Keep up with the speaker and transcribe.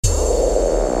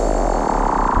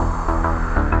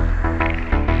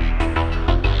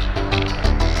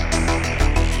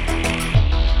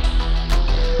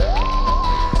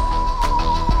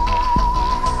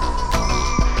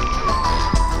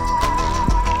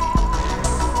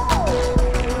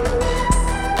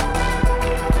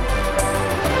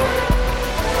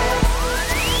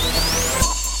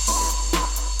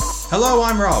Hello,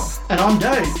 I'm Rob. And I'm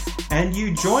Dave. And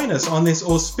you join us on this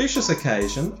auspicious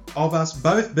occasion of us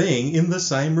both being in the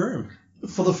same room.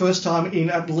 For the first time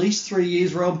in at least 3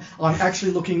 years, Rob, I'm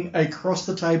actually looking across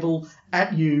the table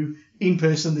at you in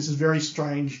person. This is very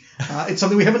strange. It's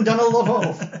something we haven't done a lot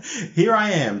of. Here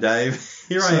I am, Dave.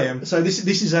 I am. So this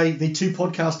is the two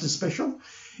podcasters special.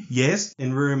 Yes,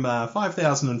 in room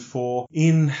 5004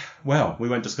 in, well, we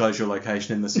won't disclose your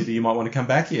location in the city. You might want to come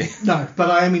back here. No,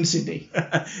 but I am in Sydney.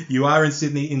 You are in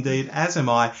Sydney, indeed, as am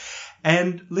I.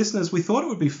 And listeners, we thought it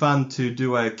would be fun to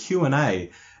do a Q&A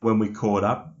when we caught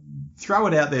up. Throw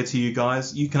it out there to you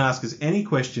guys. You can ask us any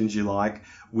questions you like.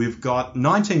 We've got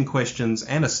 19 questions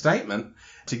and a statement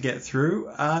to get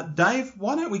through. Dave,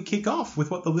 why don't we kick off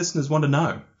with what the listeners want to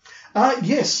know?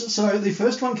 Yes, so the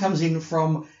first one comes in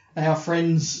from our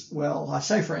friends, well, I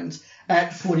say friends,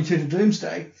 at 42 to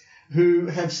Doomsday, who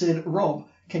have said, Rob,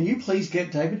 can you please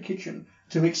get David Kitchen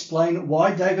to explain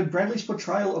why David Bradley's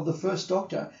portrayal of the First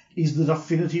Doctor is the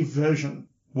definitive version?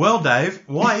 Well, Dave,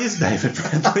 why is David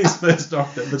Bradley's First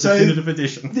Doctor the definitive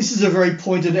edition? This is a very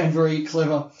pointed and very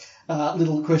clever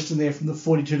little question there from the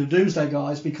 42 to Doomsday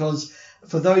guys, because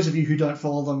for those of you who don't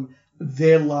follow them,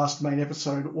 their last main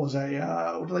episode was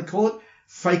a, what do they call it?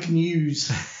 Fake news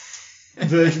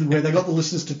version where they got the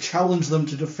listeners to challenge them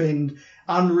to defend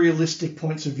unrealistic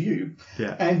points of view.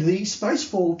 Yeah. And the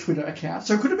Spacefall Twitter account,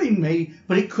 so it could have been me,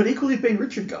 but it could equally have been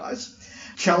Richard, guys,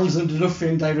 challenged them to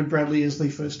defend David Bradley as the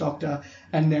First Doctor,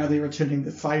 and now they're returning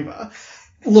the favour.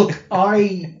 Look,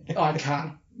 I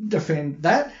can't defend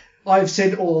that. I've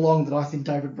said all along that I think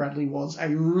David Bradley was a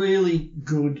really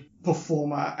good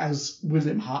performer as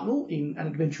William Hartnell in An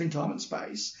Adventure in Time and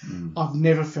Space. I've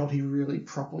never felt he really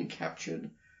properly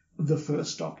captured the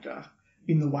First Doctor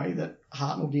in the way that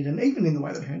Hartnell did, and even in the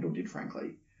way that Hurndall did,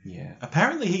 frankly. Yeah.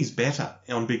 Apparently he's better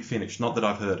on Big Finish, not that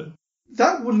I've heard it.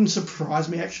 That wouldn't surprise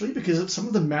me, actually, because it's some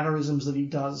of the mannerisms that he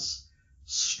does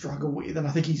struggle with, and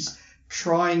I think he's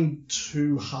trying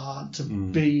too hard to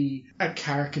be a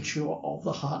caricature of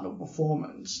the Hartnell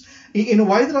performance in a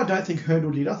way that I don't think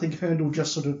Hurndall did. I think Hurndall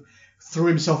just sort of threw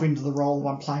himself into the role of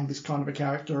I'm playing this kind of a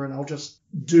character and I'll just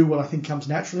do what I think comes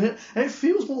naturally in it. And it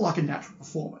feels more like a natural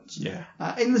performance. Yeah.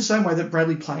 In the same way that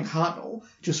Bradley playing Hartnell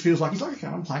just feels like he's like, okay,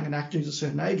 I'm playing an actor who's a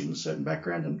certain age and a certain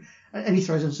background, and he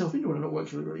throws himself into it and it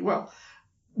works really, really well.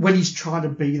 When he's trying to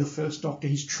be the First Doctor,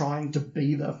 he's trying to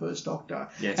be the First Doctor.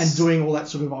 Yes. And doing all that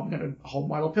sort of, I'm going to hold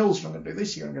my lapels here, I'm going to do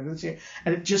this here, I'm going to do this here.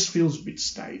 And it just feels a bit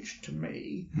staged to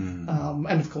me. And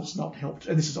of course not helped,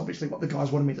 and this is obviously what the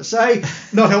guys wanted me to say,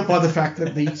 not helped by the fact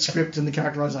that the script and the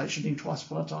characterisation in Twice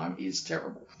Upon a Time is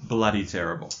terrible. Bloody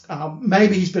terrible.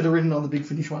 Maybe he's better written on the Big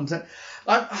Finish ones.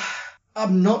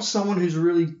 I'm not someone who's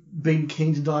really been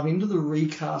keen to dive into the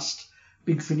recast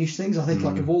Big Finish things. I think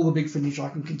like of all the Big Finish I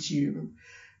can consume,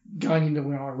 going into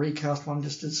when I recast one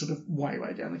just is sort of way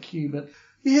down the queue. But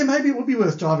yeah, maybe it would be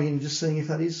worth diving in and just seeing if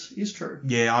that is true.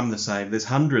 Yeah, I'm the same. There's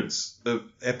hundreds of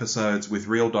episodes with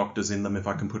real doctors in them, if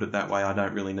I can put it that way. I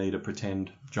don't really need a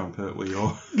pretend John Pertwee or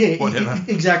whatever.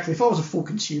 Exactly. If I was a full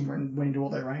consumer and went into all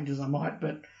their ranges, I might.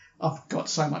 But I've got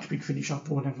so much Big Finish I've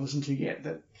bought and haven't listened to yet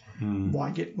that why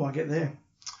get there?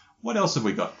 What else have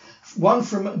we got? One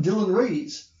from Dylan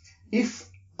Rees. If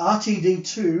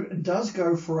RTD2 does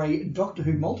go for a Doctor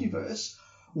Who multiverse,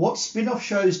 what spin-off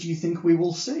shows do you think we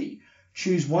will see?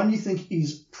 Choose one you think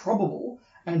is probable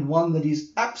and one that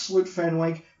is absolute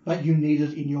fanwake, but you need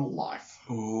it in your life.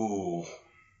 Ooh.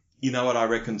 You know what I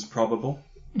reckon's probable?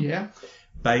 Yeah?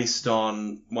 Based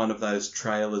on one of those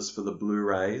trailers for the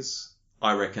Blu-rays,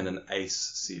 I reckon an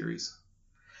Ace series.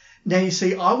 Now, you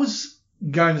see, I was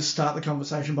going to start the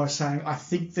conversation by saying I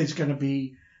think there's going to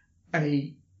be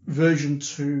a version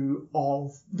 2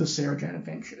 of the Sarah Jane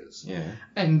Adventures. Yeah.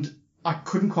 And I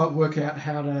couldn't quite work out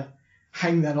how to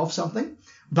hang that off something.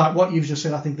 But what you've just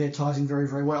said, I think there ties in very,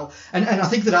 very well. And I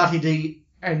think that RTD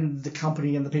and the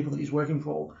company and the people that he's working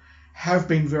for have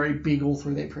been very big all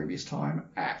through their previous time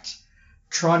at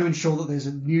trying to ensure that there's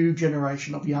a new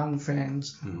generation of young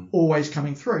fans always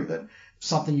coming through. That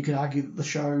something you could argue that the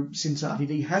show since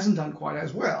RTD hasn't done quite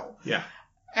as well. Yeah.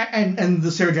 And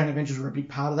the Sarah Jane Adventures were a big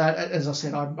part of that. As I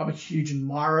said, I'm a huge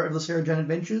admirer of the Sarah Jane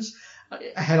Adventures.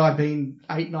 Had I been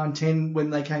 8, 9, 10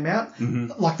 when they came out,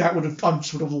 like that would have, I'd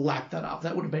sort of lapped that up.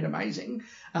 That would have been amazing.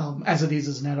 As it is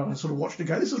as an adult, I sort of watched it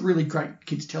go, this is really great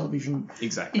kids television.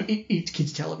 Exactly. It's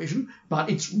kids television, but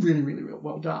it's really, really, really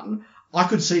well done. I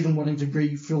could see them wanting to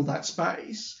refill that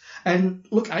space. And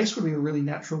look, Ace would be a really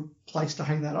natural place to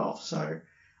hang that off. So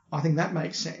I think that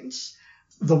makes sense.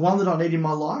 The one that I need in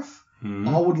my life,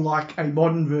 I would like a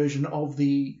modern version of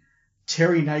the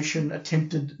Terry Nation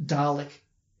attempted Dalek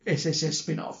SSS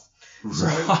spin-off. So,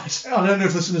 Right. I don't know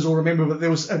if listeners will remember, but there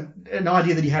was an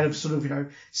idea that he had of sort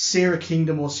of, Sarah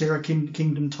Kingdom or Sarah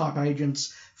Kingdom type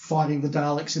agents fighting the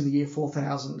Daleks in the year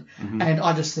 4000. Mm-hmm. And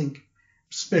I just think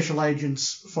special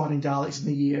agents fighting Daleks in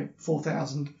the year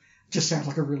 4000 just sounds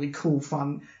like a really cool,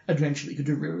 fun adventure that you could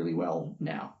do really, really well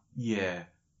now. Yeah.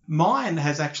 Mine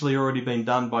has actually already been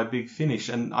done by Big Finish,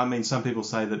 and I mean, some people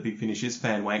say that Big Finish is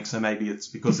fan wank, so maybe it's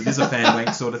because it is a fan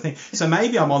wank sort of thing. So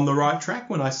maybe I'm on the right track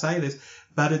when I say this,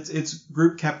 but it's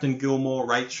Group Captain Gilmore,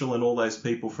 Rachel, and all those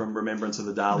people from Remembrance of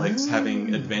the Daleks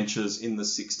having adventures in the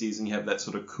 60s, and you have that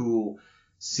sort of cool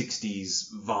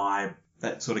 60s vibe,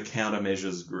 that sort of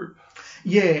countermeasures group.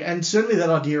 Yeah, and certainly that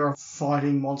idea of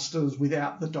fighting monsters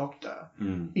without the Doctor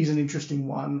is an interesting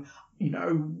one.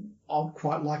 I'd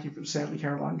quite like it, but sadly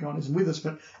Caroline Gone isn't with us,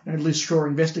 but Liz Shaw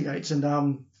Investigates,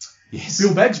 and Yes.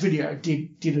 Bill Bagg's video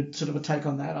did a sort of a take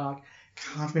on that. I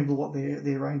can't remember what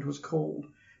their range was called,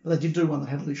 but they did do one that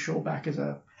had Liz Shaw back as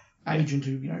a agent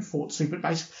who fought super.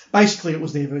 Basically, it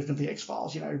was their version of the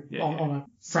X-Files, on a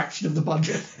fraction of the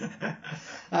budget.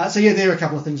 So there are a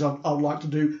couple of things I'd like to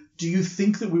do. Do you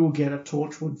think that we will get a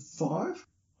Torchwood 5?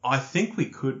 I think we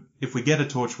could. If we get a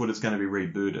Torchwood, it's going to be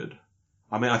rebooted.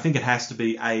 I mean, I think it has to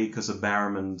be A, because of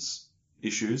Barrowman's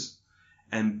issues,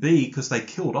 and B, because they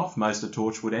killed off most of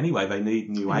Torchwood anyway. They need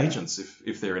new agents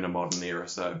if they're in a modern era.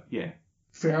 So, yeah.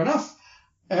 Fair enough.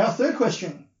 Our third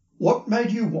question. What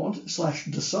made you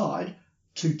want/decide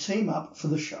to team up for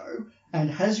the show, and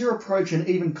has your approach and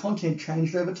even content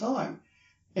changed over time?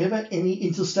 Ever any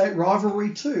interstate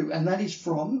rivalry too? And that is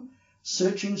from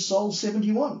Searching Soul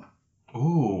 71.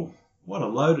 Ooh, what a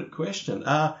loaded question.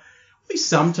 We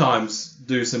sometimes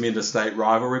do some interstate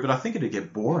rivalry, but I think it'd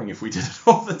get boring if we did it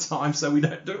all the time, so we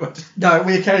don't do it. No,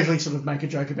 we occasionally sort of make a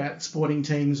joke about sporting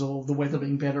teams or the weather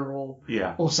being better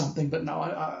or something, but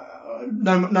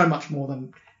no much more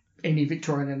than any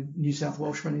Victorian and New South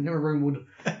Welshman in a room would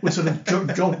sort of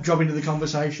job into the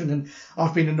conversation. And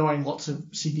I've been annoying lots of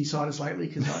Sydney-siders lately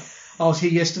because I was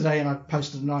here yesterday and I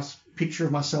posted a nice picture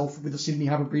of myself with the Sydney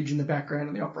Harbour Bridge in the background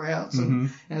and the Opera House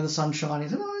and the sun shining.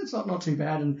 I said, it's not too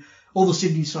bad. And all the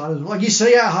Sydney-siders were like, you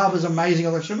see our harbour's amazing.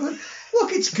 All that shit. Look,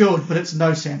 it's good, but it's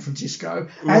no San Francisco.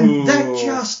 And that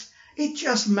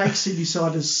just makes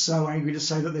Sydney-siders so angry to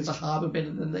say that there's a harbour better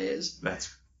than theirs.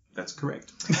 That's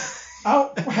correct.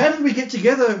 Oh, how did we get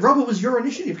together? Robert, was your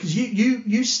initiative because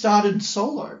you started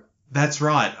solo. That's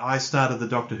right. I started the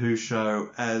Doctor Who show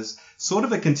as sort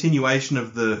of a continuation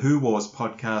of the Who Wars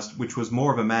podcast, which was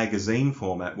more of a magazine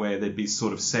format where there'd be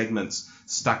sort of segments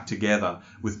stuck together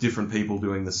with different people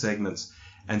doing the segments.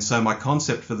 And so my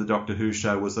concept for the Doctor Who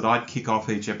show was that I'd kick off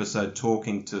each episode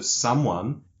talking to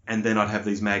someone, and then I'd have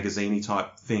these magazine-y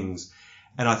type things.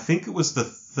 And I think it was the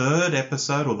third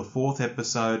episode or the fourth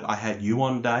episode I had you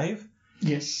on, Dave.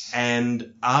 Yes.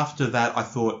 And after that, I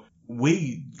thought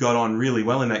we got on really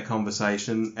well in that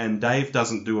conversation, and Dave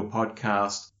doesn't do a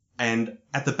podcast. And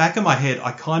at the back of my head,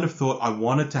 I kind of thought I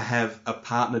wanted to have a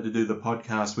partner to do the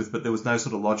podcast with, but there was no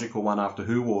sort of logical one after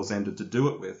Who Wars ended to do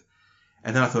it with.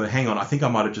 And then I thought, hang on, I think I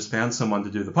might have just found someone to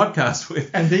do the podcast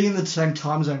with. And being in the same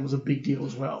time zone was a big deal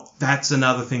as well. That's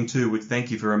another thing too, which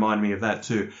thank you for reminding me of that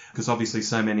too, because obviously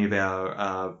so many of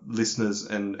our listeners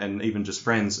and even just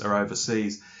friends are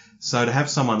overseas. So to have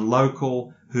someone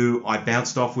local who I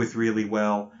bounced off with really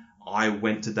well, I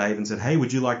went to Dave and said, hey,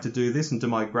 would you like to do this? And to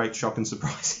my great shock and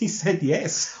surprise, he said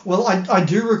yes. Well, I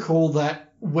do recall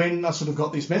that when I sort of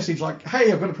got this message, like,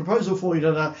 hey, I've got a proposal for you,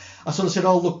 I sort of said,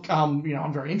 oh, look, I'm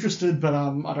very interested, but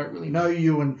I don't really know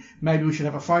you, and maybe we should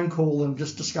have a phone call and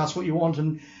just discuss what you want.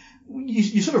 And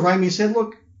you sort of rang me and said,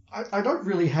 look, I don't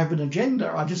really have an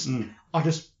agenda. I just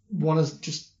want to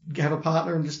just have a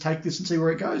partner and just take this and see where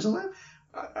it goes. And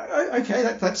okay,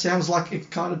 that sounds like a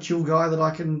kind of chill guy that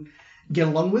I can get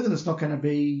along with, and it's not going to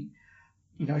be,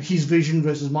 his vision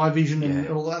versus my vision and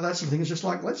all that sort of thing. It's just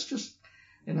like, let's just,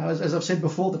 as I've said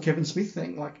before, the Kevin Smith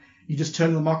thing, like you just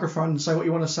turn the microphone and say what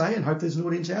you want to say and hope there's an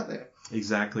audience out there.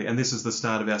 Exactly. And this is the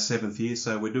start of our 7th year,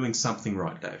 so we're doing something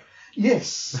right, Dave.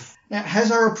 Yes. Now,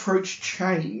 has our approach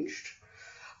changed?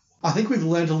 I think we've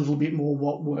learned a little bit more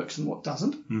what works and what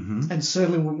doesn't. Mm-hmm. And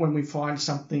certainly when we find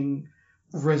something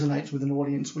resonates with an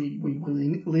audience, we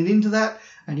lean into that.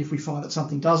 And if we find that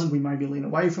something doesn't, we maybe lean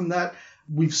away from that.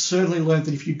 We've certainly learned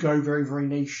that if you go very, very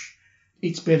niche,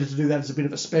 it's better to do that as a bit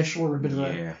of a special or a bit of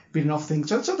an off thing.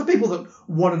 So it's up to people that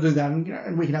want to do that,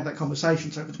 and we can have that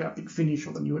conversation. So if it's about Big Finish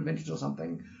or the New Adventures or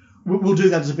something, we'll do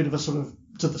that as a bit of a sort of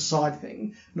to the side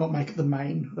thing, not make it the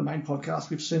main podcast.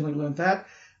 We've certainly learned that.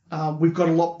 We've got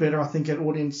a lot better, I think, at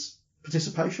audience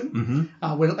participation.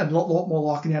 Mm-hmm. We're a lot more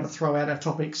likely now to throw out our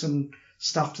topics and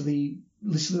stuff to the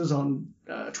listeners on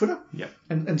Twitter Yep.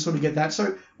 and sort of get that.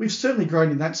 So we've certainly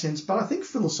grown in that sense, but I think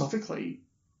philosophically,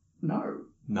 no.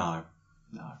 No.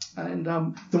 And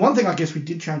the one thing I guess we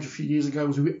did change a few years ago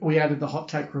was we added the hot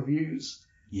take reviews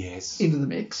Yes. into the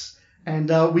mix. And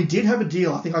we did have a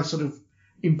deal. I think I sort of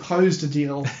imposed a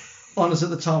deal on us at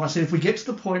the time. I said, if we get to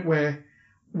the point where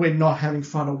we're not having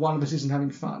fun or one of us isn't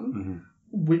having fun,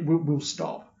 we'll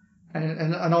stop.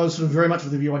 And I was sort of very much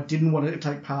of the view I didn't want to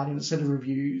take part in a set of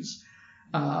reviews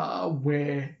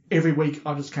where every week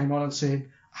I just came on and said,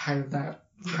 hated that,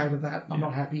 I'm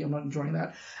not happy, I'm not enjoying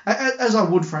that. As I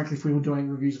would, frankly, if we were doing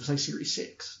reviews of, say, Series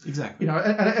 6. Exactly.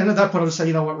 And at that point I would say,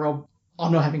 you know what, Rob,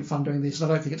 I'm not having fun doing this,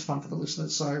 and I don't think it's fun for the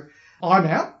listeners, so I'm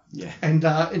out. Yeah. And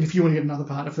if you want to get another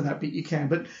partner for that bit, you can.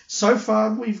 But so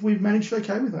far, we've managed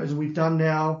okay with those. And we've done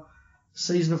now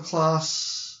Season of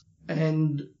Class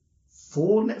and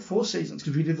four seasons,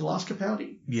 because we did the last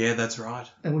Capaldi. Yeah, that's right.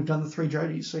 And we've done the 3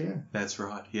 Jodies, so yeah. That's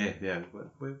right. Yeah.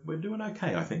 We're doing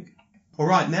okay, I think. All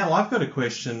right, now I've got a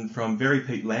question from Very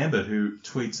Pete Lambert, who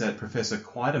tweets at Professor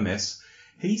Quite a Mess.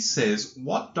 He says,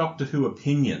 what Doctor Who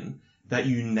opinion that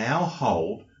you now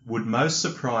hold would most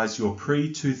surprise your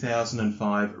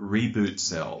pre-2005 reboot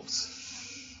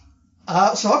selves?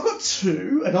 So I've got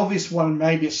 2, an obvious one and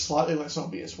maybe a slightly less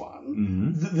obvious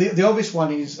one. Mm-hmm. The obvious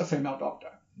one is a female Doctor.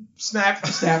 Snap.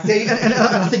 Yeah, and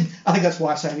I think that's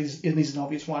why I say it is an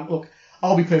obvious one. Look,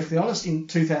 I'll be perfectly honest. In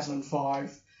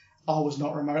 2005, I was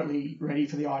not remotely ready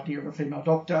for the idea of a female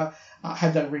Doctor.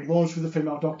 Had they relaunched with a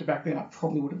female Doctor back then, I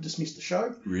probably would have dismissed the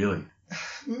show. Really?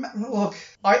 Look,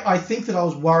 I think that I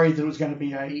was worried that it was going to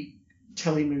be a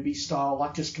telemovie style,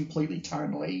 like just completely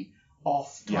tonally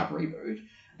off type reboot,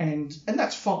 and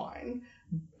that's fine.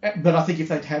 But I think if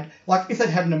they'd had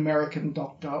an American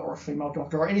Doctor or a female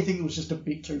Doctor or anything that was just a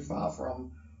bit too far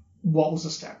from what was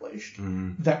established,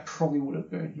 that probably would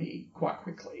have burned me quite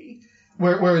quickly.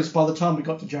 Whereas by the time we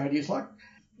got to Jodie, it's like,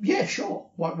 yeah, sure,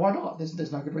 why not?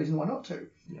 There's no good reason why not to.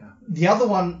 Yeah. The other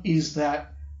one is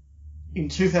that in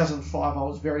 2005, I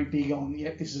was very big on,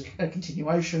 this is a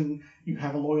continuation. You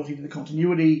have a loyalty to the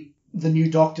continuity. The new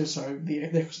Doctor, so the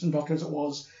Eccleston Doctor as it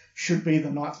was, should be the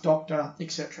 9th Doctor,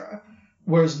 etc.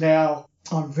 Whereas now,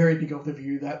 I'm very big of the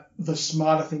view that the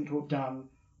smarter thing to have done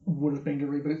would have been to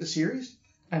reboot the series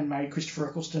and made Christopher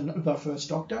Eccleston the first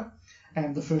Doctor.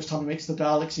 And the first time he meets the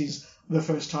Daleks is the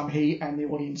first time he and the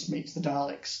audience meets the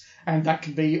Daleks. And that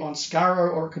could be on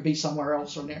Skaro or it could be somewhere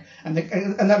else on there. And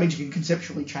that means you can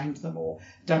conceptually change them, or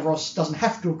Davros doesn't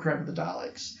have to have created the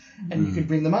Daleks. And you could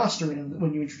bring the Master in, and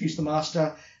when you introduce the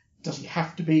Master, does he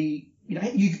have to be,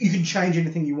 you can change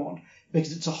anything you want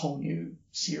because it's a whole new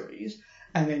series.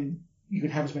 And then you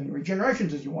can have as many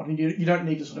regenerations as you want. And you don't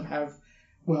need to sort of have,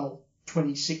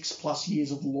 26 plus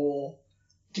years of lore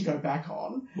to go back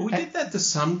on. Well, we did that to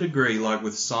some degree, like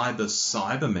with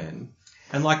Cybermen.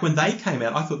 And like when they came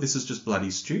out, I thought this is just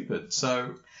bloody stupid.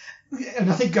 So,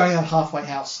 and I think going out halfway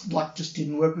house just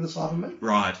didn't work with the Cybermen.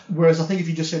 Right. Whereas I think if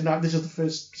you just said, no, this is the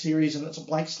first series and it's a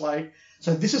blank slate,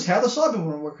 so this is how the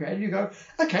Cybermen were created, you go,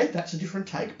 okay, that's a different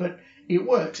take, but it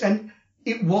works. And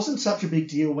it wasn't such a big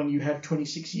deal when you have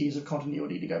 26 years of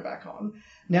continuity to go back on.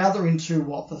 Now they're into,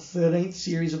 the 13th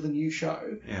series of the new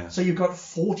show. Yeah. So you've got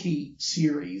 40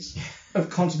 series of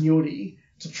continuity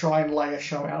to try and lay a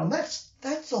show out, and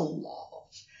that's a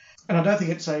lot. And I don't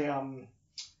think it's a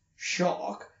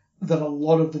shock that a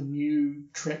lot of the new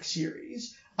Trek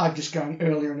series are just going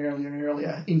earlier and earlier and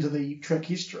earlier into the Trek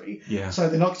history. Yeah. So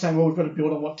they're not saying, we've got to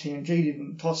build on what TNG did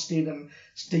and TOS did and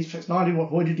Deep Space Nine did, what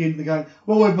Voyager did. And they're going,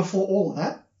 we're before all of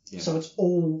that. Yeah. So it's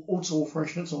all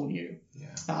fresh and it's all new.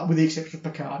 Yeah. With the exception of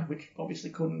Picard, which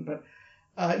obviously couldn't. But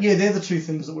they're the two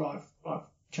things that I've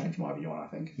changed my view on, I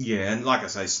think. Yeah, and like I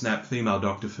say, snap, female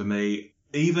Doctor for me.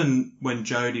 Even when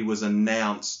Jodie was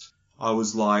announced, I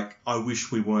was like, I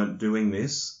wish we weren't doing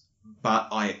this, but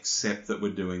I accept that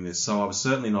we're doing this. So I was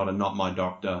certainly not my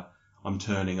Doctor, I'm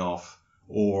turning off,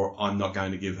 or I'm not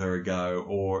going to give her a go,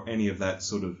 or any of that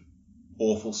sort of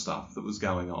awful stuff that was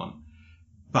going on.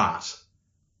 But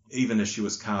even as she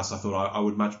was cast, I thought I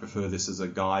would much prefer this as a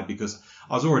guy, because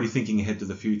I was already thinking ahead to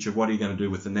the future. What are you going to do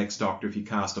with the next Doctor if you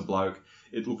cast a bloke?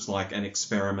 It looks like an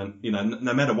experiment.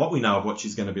 No matter what we know of what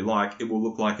she's going to be like, it will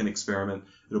look like an experiment.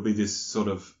 It'll be this sort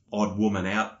of odd woman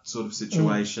out sort of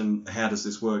situation. How does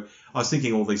this work? I was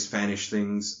thinking all these fanish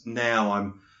things.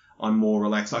 Now I'm more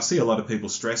relaxed. I see a lot of people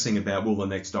stressing about, will the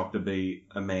next Doctor be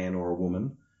a man or a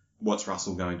woman? What's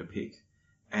Russell going to pick?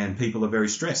 And people are very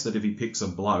stressed that if he picks a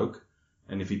bloke,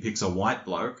 and if he picks a white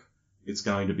bloke, it's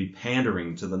going to be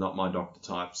pandering to the not my Doctor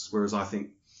types. Whereas I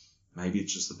think maybe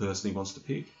it's just the person he wants to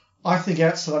pick. I think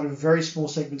outside of very small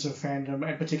segments of fandom,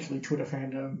 and particularly Twitter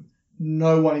fandom,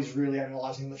 no one is really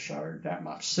analysing the show that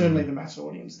much. Certainly the mass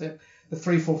audience. The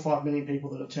 3, 4, 5 million people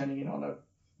that are turning in on a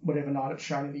whatever night it's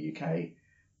shown in the UK,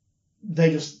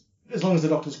 they just, as long as the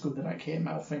Doctor's good, they don't care,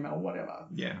 male, female, whatever.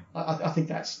 Yeah. I think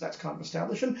that's kind of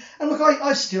established. And look,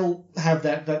 I still have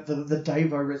the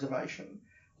Davo reservation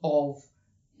of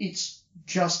it's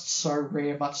just so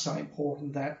rare but so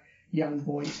important that young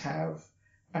boys have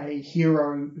a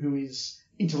hero who is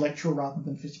intellectual rather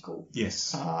than physical.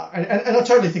 Yes. And I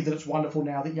totally think that it's wonderful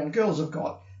now that young girls have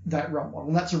got that role model.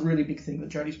 And that's a really big thing that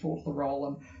Jodie's brought to the role.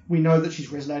 And we know that she's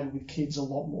resonated with kids a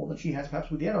lot more than she has perhaps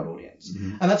with the adult audience.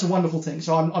 Mm-hmm. And that's a wonderful thing.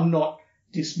 So I'm not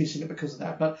dismissing it because of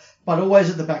that. But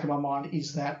always at the back of my mind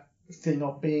is that thing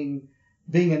of being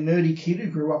a nerdy kid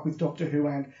who grew up with Doctor Who,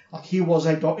 and like here was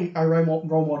a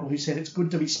role model who said it's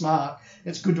good to be smart,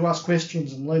 it's good to ask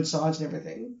questions and learn science and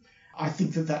everything. I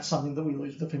think that that's something that we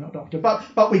lose with the female Doctor.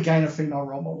 But we gain a female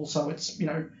role model, so it's,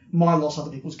 my loss,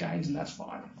 other people's gains, and that's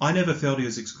fine. I never felt he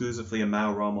was exclusively a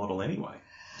male role model anyway,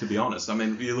 to be honest. I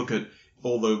mean, you look at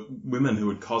all the women who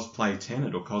would cosplay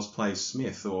Tennant or cosplay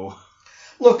Smith or...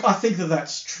 Look, I think that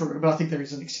that's true, but I think there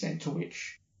is an extent to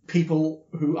which people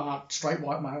who aren't straight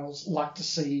white males like to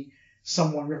see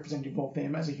someone representative of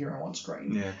them as a hero on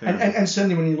screen. Yeah, and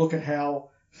certainly when you look at how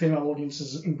female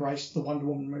audiences embraced the Wonder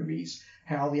Woman movies,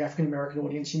 how the African American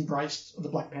audience embraced the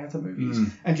Black Panther movies,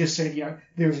 and just said,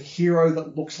 there's a hero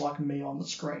that looks like me on the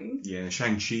screen. Yeah,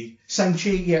 Shang-Chi.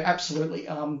 Yeah, absolutely.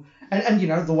 And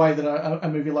the way that a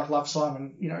movie like Love,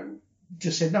 Simon,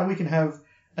 just said, no, we can have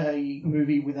a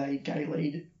movie with a gay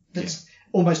lead that's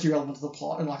almost irrelevant to the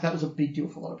plot, and that was a big deal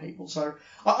for a lot of people. So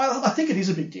I think it is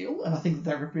a big deal, and I think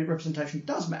that representation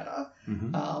does matter.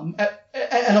 Mm-hmm.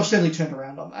 And I've certainly turned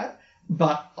around on that.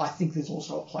 But I think there's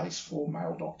also a place for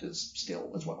male doctors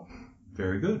still as well.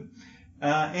 Very good.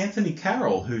 Anthony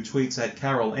Carroll, who tweets at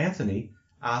Carol Anthony,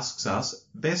 asks us,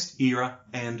 best era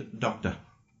and Doctor.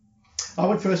 I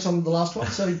went first on the last one,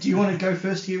 so do you want to go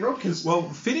first here, Rob? Well,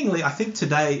 fittingly, I think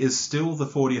today is still the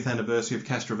 40th anniversary of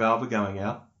Castrovalva going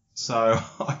out, so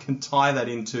I can tie that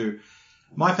into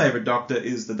my favourite Doctor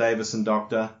is the Davison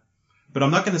Doctor, but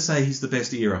I'm not going to say he's the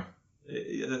best era.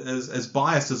 As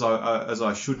biased as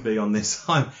I should be on this,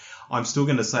 I'm still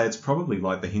going to say it's probably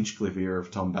like the Hinchcliffe era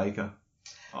of Tom Baker.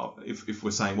 If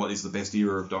we're saying what is the best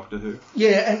era of Doctor Who.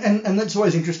 Yeah, and that's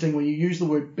always interesting when you use the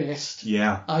word best.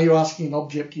 Yeah. Are you asking an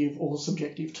objective or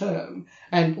subjective term?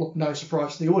 And look, no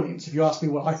surprise to the audience. If you ask me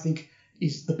what I think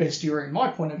is the best era in my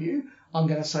point of view, I'm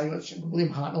going to say it's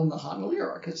William Hartnell and the Hartnell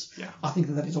era, because I think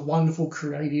that is a wonderful,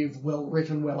 creative,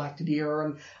 well-written, well-acted era,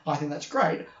 and I think that's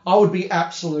great. I would be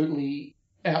absolutely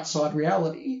outside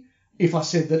reality if I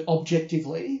said that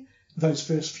objectively those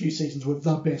first few seasons were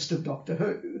the best of Doctor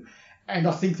Who. And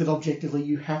I think that objectively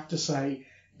you have to say,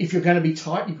 if you're going to be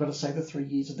tight, you've got to say the 3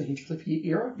 years of the Hinchcliffe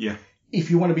era. Yeah.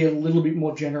 If you want to be a little bit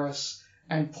more generous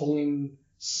and pull in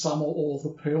some or all of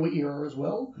the Pertwee era as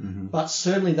well. Mm-hmm. But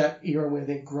certainly that era where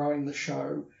they're growing the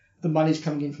show, the money's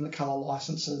coming in from the colour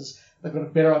licenses, they've got a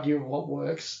better idea of what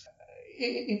works.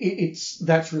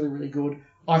 That's really, really good.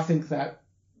 I think that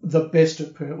the best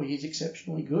of Pertwee is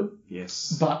exceptionally good.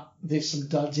 Yes. But there's some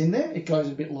duds in there. It goes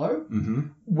a bit low. Mm-hmm.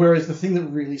 Whereas the thing that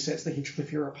really sets the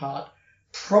Hinchcliffe era apart,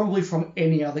 probably from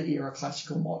any other era,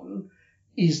 classical, modern,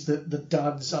 is that the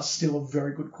duds are still of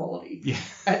very good quality. Yeah.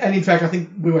 And in fact, I think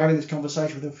we were having this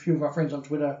conversation with a few of our friends on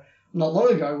Twitter not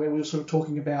long ago where we were sort of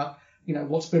talking about,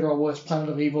 what's better or worse, Planet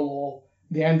of Evil or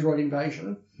the Android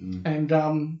Invasion. Mm. And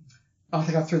I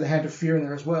think I threw the Hand of Fear in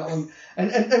there as well.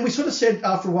 And we sort of said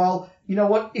after a while, you know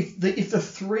what, if the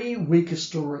 3 weakest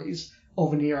stories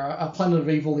of an era are Planet of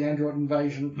Evil, the Android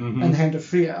Invasion, and the Hand of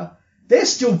Fear, they're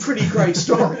still pretty great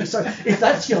stories. So if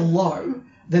that's your low,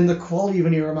 then the quality of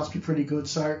an era must be pretty good.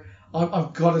 So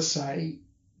I've got to say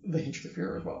the Hinchcliffe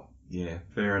era as well. Yeah,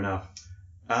 fair enough.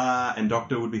 And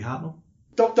Doctor would be Hartnell?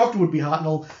 Doctor would be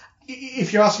Hartnell.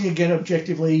 If you're asking again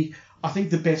objectively, I think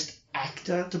the best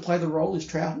actor to play the role is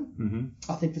Troughton. Mm-hmm.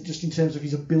 I think that just in terms of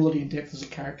his ability and depth as a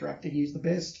character actor, he's the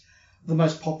best. The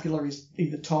most popular is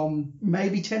either Tom,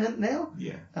 maybe Tennant now.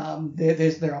 Yeah.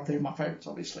 They're up there. My favourites,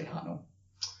 obviously, Hartnell.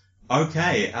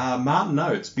 Okay, Martin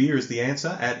Oates, beer is the answer,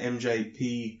 at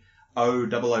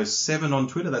MJP0007 on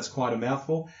Twitter, that's quite a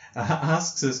mouthful,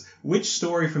 asks us, which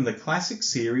story from the classic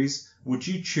series would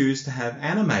you choose to have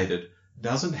animated?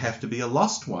 Doesn't have to be a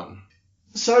lost one.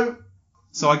 So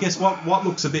I guess what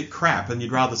looks a bit crap and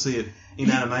you'd rather see it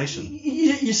in animation?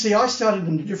 You see, I started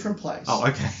in a different place. Oh,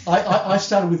 okay. I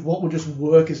started with what would just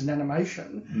work as an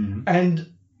animation,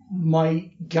 and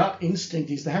my gut instinct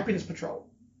is the Happiness Patrol.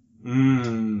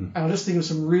 And I just think of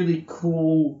some really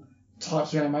cool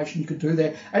types of animation you could do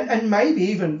there. And maybe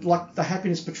even like the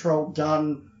Happiness Patrol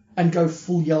done and go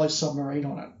full Yellow Submarine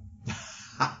on it.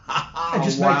 And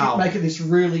just Wow. make it this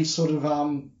really sort of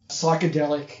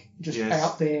psychedelic, just Yes.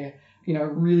 out there,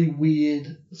 really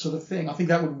weird sort of thing. I think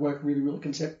that would work really well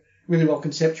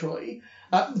conceptually.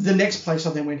 The next place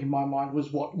I then went in my mind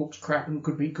was what looks crap and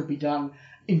could be done.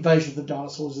 Invasion of the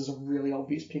Dinosaurs is a really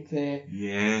obvious pick there.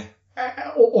 Yeah.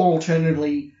 Or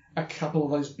alternatively, a couple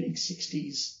of those big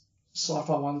 60s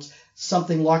sci-fi ones.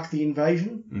 Something like The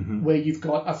Invasion, where you've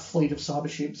got a fleet of cyber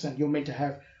ships and you're meant to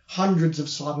have hundreds of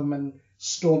Cybermen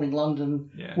storming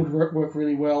London. Would work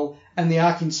really well. And The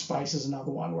Ark in Space is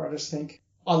another one where I just think,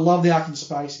 I love The Ark in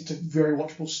Space. It's a very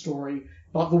watchable story.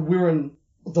 But the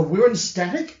Wirren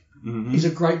static is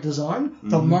a great design.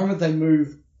 The moment they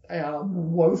move, they are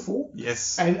woeful.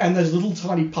 Yes. And those little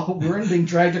tiny puppet Wirren being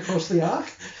dragged across the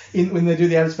Ark when they do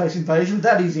the outer space invasion,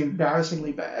 that is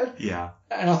embarrassingly bad. Yeah.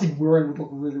 And I think Wirren would look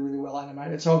really, really well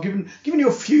animated. So I've given you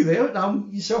a few there.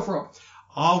 Yourself, Rob.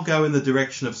 I'll go in the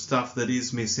direction of stuff that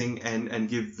is missing and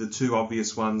give the two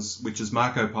obvious ones, which is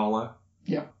Marco Polo.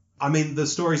 Yeah. I mean, the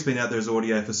story's been out there as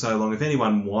audio for so long. If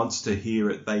anyone wants to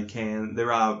hear it, they can.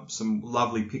 There are some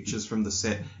lovely pictures from the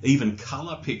set, even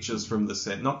colour pictures from the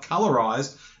set. Not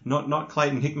colourised, not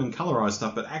Clayton Hickman colourised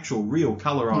stuff, but actual real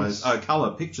colourised,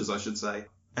 colour pictures, I should say.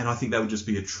 And I think that would just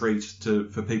be a treat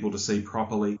for people to see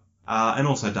properly. And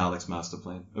also Dalek's Master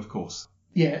Plan, of course.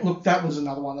 Yeah, look, that was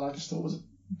another one that I just thought was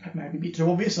maybe a bit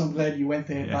too obvious. I'm glad you went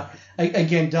there. Yeah. But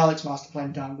again, Dalek's Master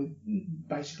Plan done with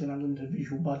basically an unlimited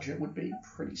visual budget would be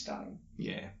pretty stunning.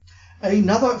 Yeah.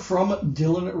 Another from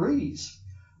Dylan Rees.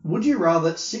 Would you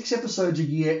rather 6 episodes a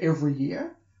year every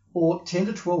year or 10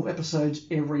 to 12 episodes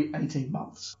every 18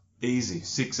 months? Easy.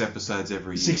 6 episodes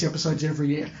every year. 6 episodes every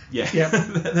year. Yeah. Yep.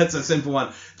 That's a simple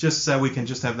one. Just so we can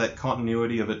just have that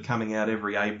continuity of it coming out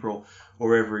every April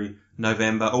or every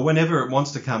November or whenever it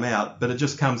wants to come out, but it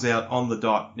just comes out on the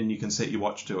dot and you can set your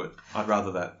watch to it. I'd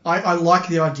rather that. I like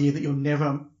the idea that you're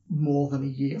never more than a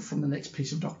year from the next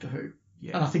piece of Doctor Who.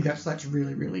 Yeah. And I think that's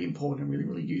really, really important and really,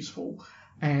 really useful.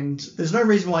 And there's no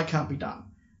reason why it can't be done.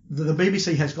 The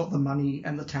BBC has got the money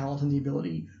and the talent and the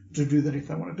ability to do that if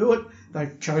they want to do it.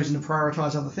 They've chosen to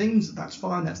prioritise other things. That's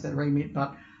fine. That's their remit.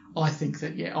 But I think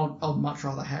that, I'd much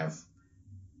rather have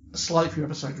a slightly few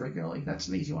episodes regularly. That's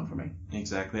an easy one for me.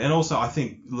 Exactly. And also, I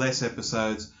think less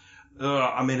episodes,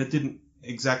 it didn't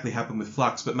exactly happen with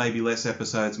Flux, but maybe less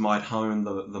episodes might hone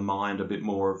the mind a bit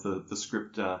more of the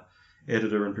script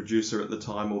editor and producer at the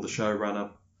time or the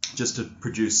showrunner, just to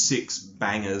produce 6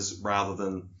 bangers rather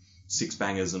than 6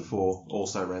 bangers and 4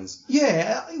 also-rans.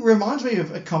 Yeah, it reminds me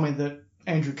of a comment that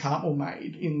Andrew Cartmell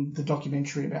made in the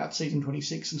documentary about season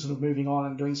 26 and sort of moving on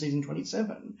and doing season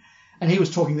 27. And he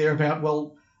was talking there about,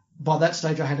 well, by that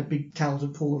stage I had a big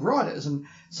talented pool of writers. And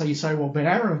so you say, well, Ben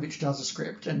Aronovich does a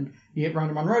script and you get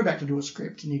Rona Munro back to do a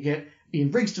script and you get Ian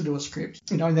Briggs to do a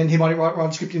script, and then he might write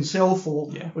a script himself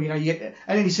or you get,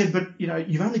 and then he said, but,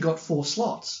 you've only got 4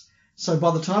 slots. So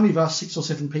by the time you've asked 6 or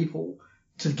 7 people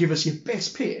to give us your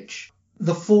best pitch,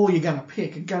 the 4 you're going to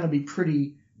pick are going to be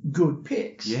pretty good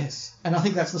picks. Yes. And I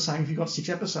think that's the same if you've got 6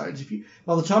 episodes.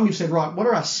 By the time you've said, right, what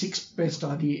are our 6 best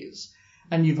ideas,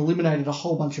 and you've eliminated a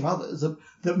whole bunch of others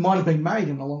that might have been made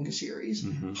in a longer series,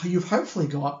 you've hopefully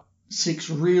got 6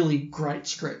 really great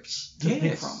scripts to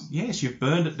pick from. Yes, you've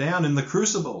burned it down in the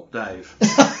crucible, Dave.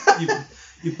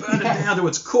 You've burned it down to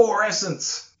its core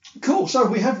essence. Cool. So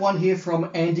we have one here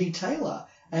from Andy Taylor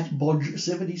at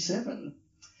Bodge77.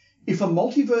 If a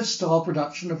multiverse-style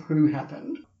production of Who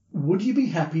happened, would you be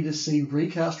happy to see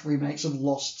recast remakes of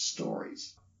lost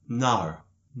stories? No.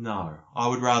 I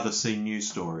would rather see new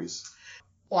stories.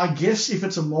 I guess if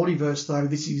it's a multiverse, though,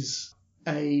 this is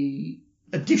a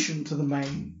addition to the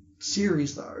main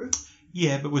series, though.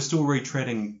 Yeah, but we're still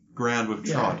retreading ground we've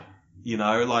trod.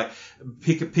 Like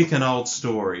pick an old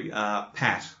story.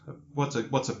 Pat. What's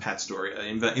a Pat story?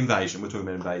 Invasion. We're talking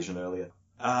about Invasion earlier.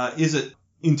 Is it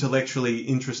intellectually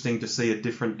interesting to see a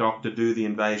different Doctor do the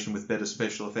invasion with better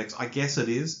special effects? I guess it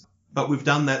is. But we've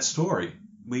done that story.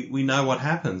 We know what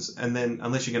happens, and then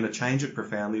unless you're going to change it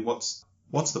profoundly, what's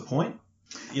the point?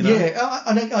 Yeah,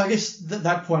 I guess at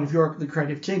that point, if you're the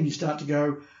creative team, you start to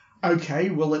go, okay,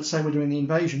 well, let's say we're doing the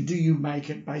invasion. Do you make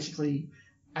it basically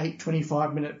 8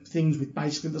 25-minute things with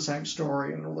basically the same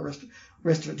story and all the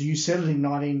rest of it? Do you set it in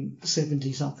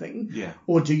 1970-something? Yeah.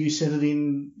 Or do you set it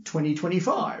in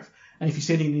 2025? And if you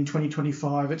set it in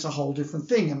 2025, it's a whole different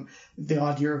thing. And the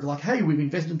idea of like, hey, we've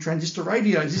invested in transistor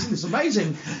radios, isn't this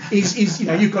amazing? is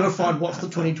you've got to find what's the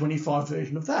 2025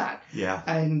 version of that. Yeah.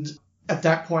 And at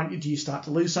that point, do you start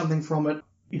to lose something from it?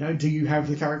 Do you have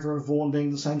the character of Vaughan being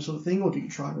the same sort of thing, or do you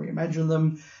try and reimagine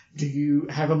them? Do you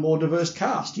have a more diverse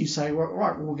cast? Do you say, well,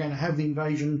 right, we're going to have the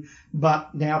invasion,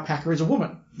 but now Packer is a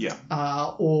woman? Yeah.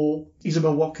 Or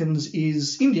Isabel Watkins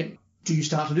is Indian? Do you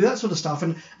start to do that sort of stuff?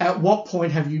 And at what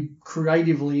point have you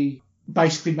creatively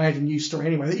basically made a new story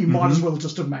anyway that you might as well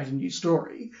just have made a new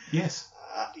story? Yes.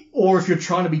 Or if you're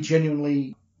trying to be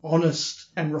genuinely honest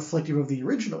and reflective of the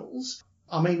originals,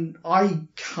 I mean, I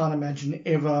can't imagine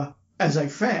ever, as a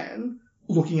fan,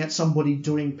 looking at somebody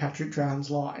doing Patrick Troughton's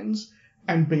lines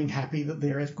and being happy that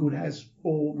they're as good as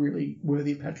or really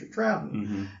worthy of Patrick Troughton.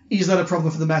 Mm-hmm. Is that a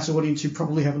problem for the mass audience who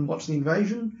probably haven't watched The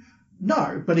Invasion?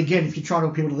 No. But again, if you're trying to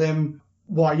appeal to them,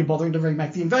 why are you bothering to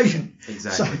remake The Invasion?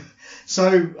 Exactly.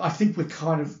 So I think we're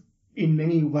kind of, in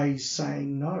many ways,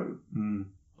 saying no.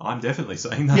 I'm definitely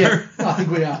saying no. Yeah, I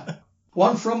think we are.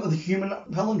 One from the Human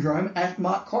Palindrome at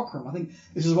Mark Cockram. I think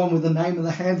this is one where the name and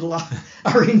the handle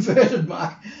are inverted,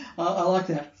 Mark. I like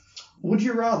that. Would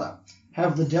you rather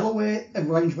have the Delaware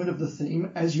arrangement of the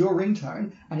theme as your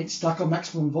ringtone and it's stuck on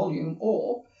maximum volume,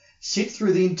 or sit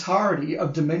through the entirety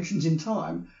of Dimensions in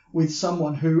Time with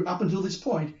someone who, up until this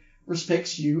point,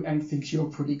 respects you and thinks you're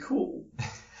pretty cool?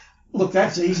 Look,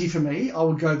 that's easy for me. I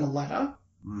would go the latter.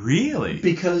 Really?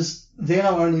 Because then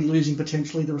I'm only losing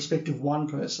potentially the respect of one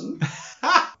person.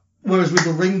 Whereas with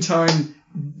the ringtone,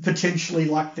 potentially,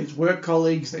 like, there's work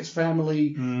colleagues, there's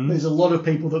family, there's a lot of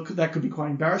people that could be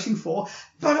quite embarrassing for.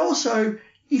 But also,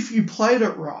 if you played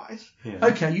it right,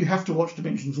 okay, you have to watch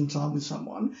Dimensions in Time with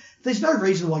someone. There's no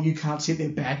reason why you can't sit there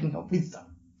bagging it with them.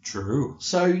 True.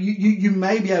 So you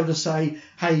may be able to say,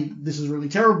 hey, this is really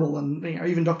terrible, and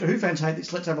even Doctor Who fans hate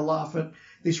this, let's have a laugh at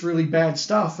this really bad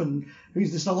stuff, and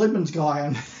who's this Noel Edmonds guy,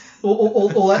 and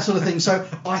all that sort of thing. So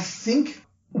I think,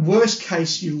 worst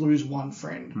case, you lose one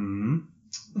friend.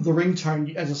 The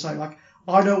ringtone, as I say, like,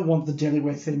 I don't want the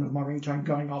Delaware theme of my ringtone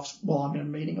going off while I'm in a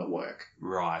meeting at work.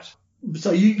 Right.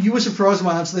 So you were surprised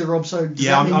by my answer there, Rob. So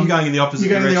yeah, I'm going in the opposite direction.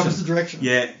 You're going in the opposite direction.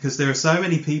 Yeah, because there are so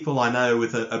many people I know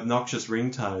with obnoxious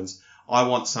ringtones. I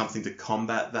want something to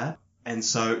combat that. And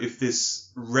so if this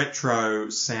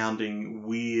retro-sounding,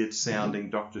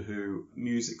 weird-sounding Doctor Who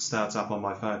music starts up on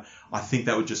my phone, I think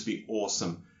that would just be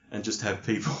awesome, and just have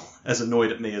people as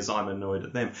annoyed at me as I'm annoyed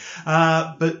at them.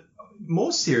 But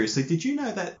more seriously, did you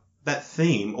know that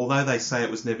theme, although they say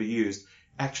it was never used,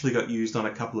 actually got used on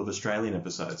a couple of Australian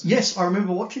episodes? Yes, I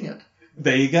remember watching it.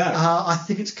 There you go. I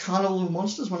think it's Carnival of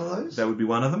Monsters, one of those. That would be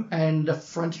one of them. And A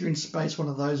Frontier in Space, one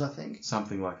of those, I think.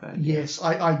 Something like that. Yes,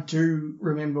 I do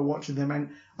remember watching them, and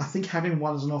I think having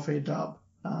one as an off-air dub.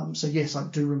 So yes, I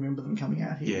do remember them coming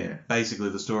out here. Yeah, basically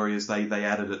the story is they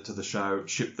added it to the show,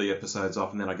 shipped the episodes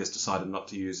off, and then I guess decided not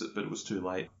to use it, but it was too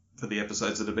late for the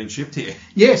episodes that have been shipped here.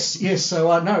 Yes.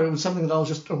 So no, it was something that I was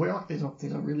just aware of. There's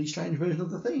a really strange version of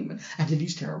the theme, and it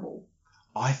is terrible.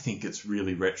 I think it's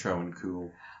really retro and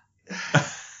cool.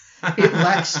 It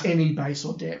lacks any bass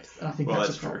or depth, and I think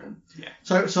that's a problem. True.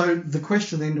 So Yeah. the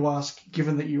question then to ask,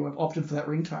 given that you have opted for that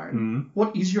ringtone,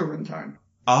 what is your ringtone?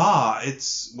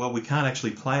 We can't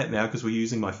actually play it now because we're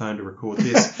using my phone to record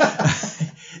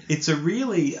this. It's a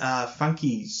really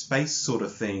funky space sort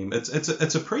of theme. It's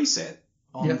a preset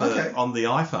on the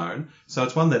iPhone, so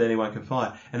it's one that anyone can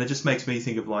find, and it just makes me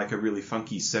think of like a really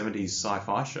funky 70s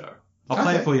sci-fi show. I'll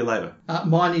play it for you later.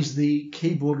 Mine is the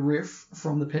keyboard riff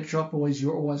from the Pet Shop Boys,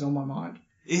 You're Always on My Mind.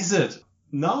 Is it?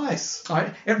 Nice.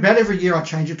 About every year I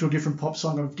change it to a different pop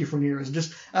song of different eras.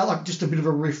 Just a bit of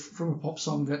a riff from a pop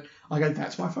song that I go,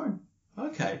 that's my phone.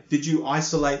 Okay. Did you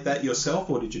isolate that yourself,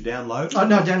 or did you download it?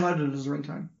 No, I downloaded it as a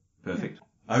ringtone. Perfect.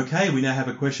 Yeah. Okay, we now have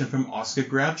a question from Oscar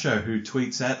Groucho, who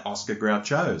tweets at Oscar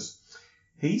Grouchos.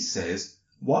 He says,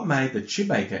 what made the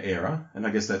Chibbaker era, and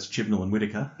I guess that's Chibnall and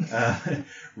Whittaker,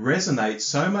 resonate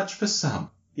so much for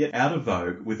some, yet out of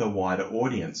vogue with a wider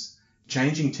audience?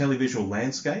 Changing televisual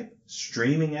landscape,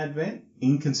 streaming advent,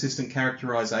 inconsistent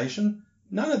characterization?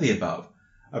 None of the above.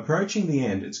 Approaching the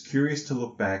end, it's curious to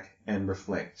look back and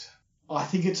reflect. I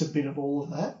think it's a bit of all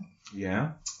of that.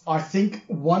 Yeah? I think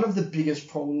one of the biggest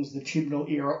problems the Chibnall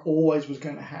era always was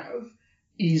going to have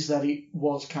is that it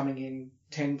was coming in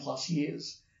 10 plus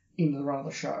years into the run of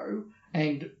the show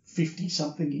and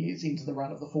 50-something years into the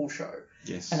run of the full show.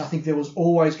 Yes. And I think there was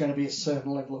always going to be a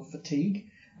certain level of fatigue,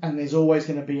 and there's always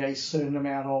going to be a certain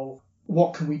amount of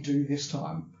what can we do this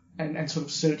time, and sort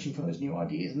of searching for those new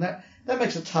ideas. And that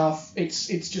makes it tough. It's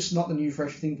just not the new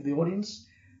fresh thing for the audience,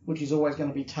 which is always going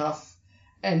to be tough.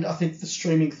 And I think the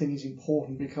streaming thing is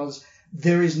important because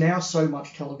there is now so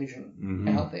much television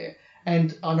out there.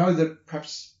 And I know that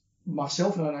perhaps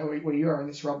myself, and I know where you are in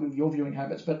this, Rob, with your viewing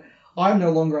habits, but I'm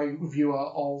no longer a viewer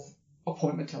of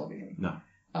appointment television.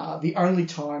 No. The only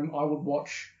time I would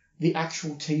watch the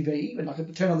actual TV, and I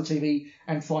could turn on the TV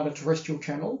and find a terrestrial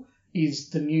channel, is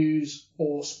the news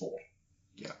or sport.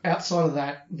 Yeah. Outside of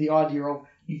that, the idea of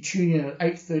you tune in at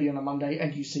 8:30 on a Monday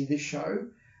and you see this show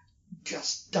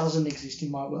just doesn't exist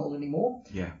in my world anymore.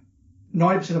 Yeah.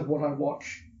 90% of what I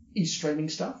watch is streaming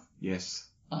stuff. Yes.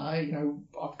 I've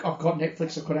got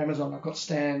Netflix, I've got Amazon, I've got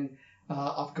Stan,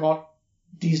 I've got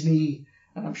Disney,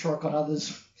 and I'm sure I've got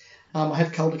others. I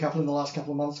have culled a couple in the last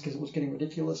couple of months because it was getting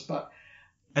ridiculous, but...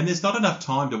 And there's not enough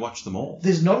time to watch them all.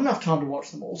 There's not enough time to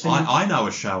watch them all. So I know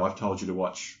a show I've told you to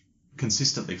watch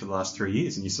consistently for the last 3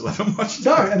 years, and you still haven't watched it.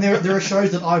 No, and there are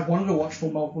shows that I've wanted to watch for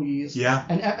multiple years, Yeah.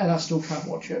 and I still can't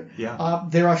watch it. Yeah.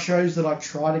 There are shows that I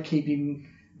try to keep in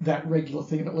that regular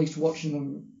thing of at least watching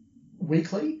them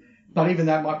weekly, but even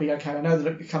that might be okay. I know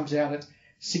that it comes out at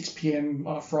 6 p.m.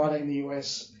 on a Friday in the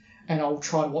US, and I'll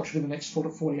try to watch it in the next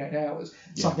 48 hours.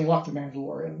 Yeah. Something like The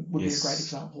Mandalorian would Yes. be a great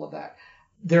example of that.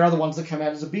 There are other ones that come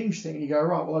out as a binge thing, and you go,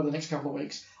 right, well, over the next couple of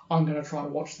weeks, I'm going to try to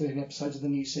watch 13 episodes of the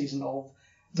new season of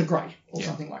The Great, or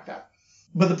something like that.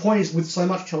 But the point is, with so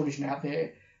much television out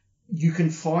there, you can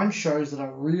find shows that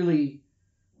are really,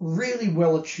 really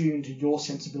well attuned to your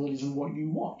sensibilities and what you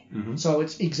want. Mm-hmm. So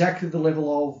it's exactly the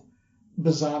level of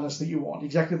bizarreness that you want,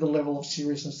 exactly the level of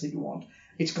seriousness that you want.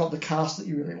 It's got the cast that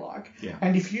you really like. Yeah.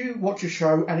 And if you watch a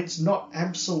show and it's not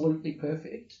absolutely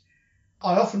perfect,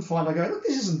 I often find I go, look,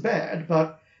 this isn't bad,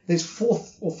 but there's 4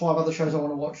 or 5 other shows I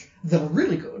want to watch that are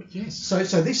really good. Yes. So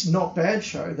this not bad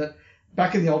show that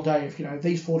back in the old day, if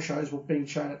these 4 shows were being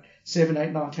shown at 7,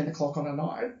 8, 9, 10 o'clock on a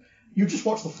night, you just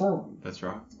watch the 4 of them. That's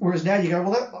right. Whereas now you go,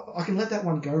 well, I can let that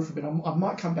one go for a bit. I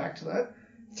might come back to that.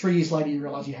 3 years later, you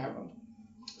realise you haven't.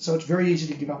 So it's very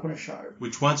easy to give up on a show.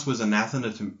 Which once was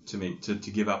anathema to me, to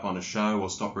give up on a show or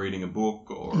stop reading a book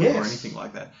or anything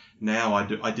like that. Now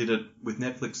I did it with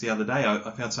Netflix the other day. I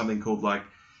found something called like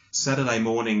Saturday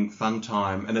Morning Fun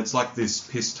Time, and it's like this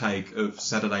piss take of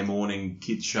Saturday morning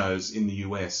kids shows in the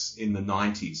US in the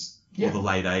 90s or the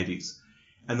late 80s.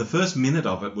 And the first minute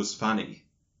of it was funny.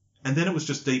 And then it was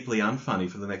just deeply unfunny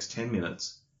for the next 10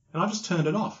 minutes. And I just turned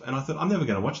it off. And I thought, I'm never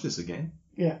going to watch this again.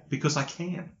 Yeah. Because I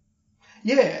can.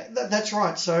 Yeah, that's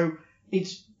right. So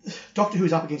it's Doctor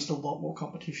Who's up against a lot more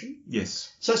competition.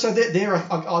 Yes. So there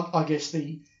are, I guess,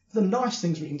 the nice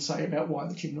things we can say about why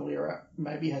the Chibnall era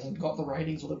maybe hasn't got the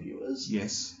ratings or the viewers.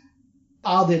 Yes.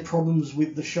 Are there problems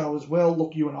with the show as well?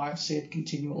 Look, you and I have said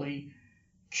continually,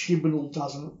 Chibnall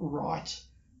doesn't write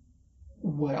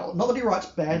well. Not that he writes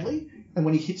badly, and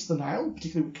when he hits the nail,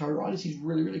 particularly with co-writers, he's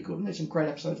really, really good, and there's some great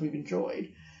episodes we've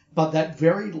enjoyed. But that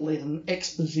very leaden,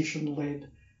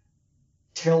 exposition-led,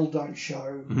 tell, don't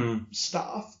show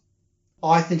stuff,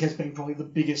 I think has been probably the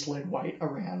biggest lead weight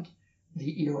around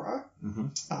the era.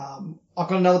 Mm-hmm. I've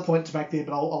got another point to make there,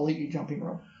 but I'll let you jump in,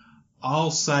 Rob.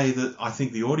 I'll say that I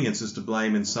think the audience is to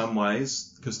blame in some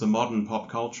ways, because the modern pop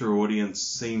culture audience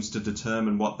seems to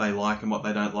determine what they like and what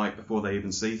they don't like before they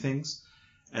even see things.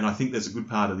 And I think there's a good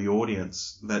part of the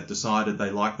audience that decided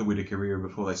they liked the Whittaker era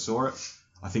before they saw it.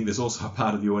 I think there's also a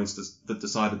part of the audience that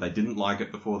decided they didn't like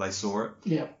it before they saw it.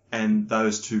 Yeah. And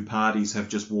those two parties have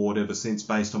just warred ever since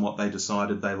based on what they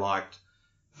decided they liked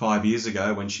 5 years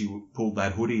ago when she pulled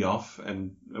that hoodie off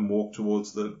and walked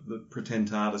towards the pretend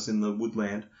TARDIS in the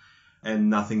woodland.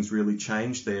 And nothing's really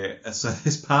changed there. So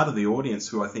there's part of the audience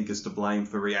who I think is to blame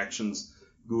for reactions,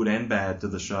 good and bad, to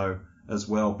the show as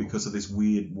well because of this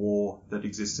weird war that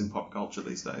exists in pop culture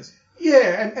these days.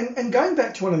 Yeah, and going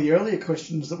back to one of the earlier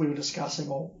questions that we were discussing,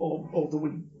 or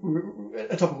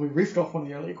a topic we riffed off one of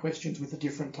the earlier questions with the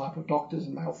different type of doctors,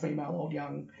 and male, female, old,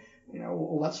 young,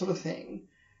 all that sort of thing.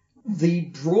 The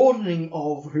broadening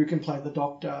of who can play the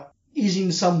Doctor is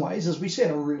in some ways, as we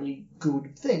said, a really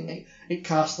good thing. It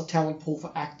casts the talent pool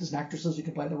for actors and actresses who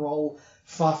can play the role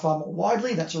far, far more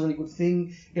widely. That's a really good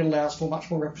thing. It allows for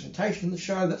much more representation in the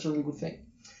show. That's a really good thing.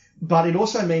 But it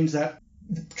also means that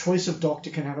the choice of Doctor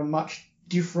can have a much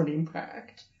different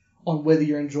impact on whether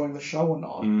you're enjoying the show or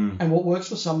not. And what works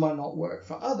for some might not work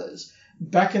for others.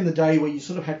 Back in the day where you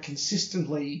sort of had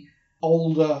consistently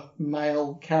older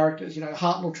male characters,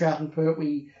 Hartnell, Trout and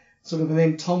Pertwee, sort of, and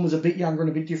then Tom was a bit younger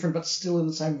and a bit different, but still in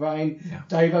the same vein. Yeah.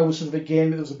 Davo was sort of,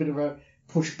 again, there was a bit of a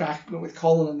push back with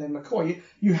Colin and then McCoy.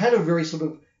 You had a very sort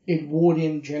of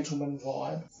Edwardian gentleman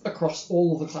vibe across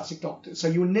all of the classic Doctors. So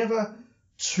you were never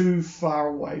too far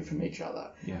away from each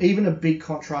other. Yeah. Even a big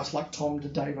contrast like Tom to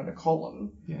Davo to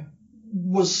Colin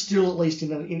was still at least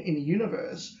in a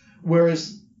universe,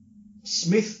 whereas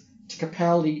Smith to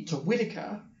Capaldi to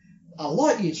Whittaker are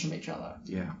light years from each other.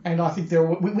 Yeah. And I think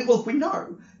we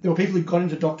know there were people who got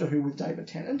into Doctor Who with David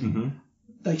Tennant. Mm-hmm.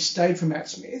 They stayed for Matt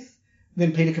Smith.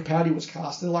 Then Peter Capaldi was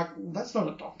cast. And they're like, that's not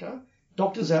a Doctor.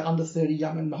 doctors are under 30,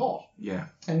 young and hot. Yeah.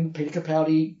 And Peter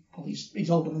Capaldi, well, he's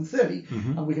older than 30,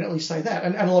 and we can at least say that.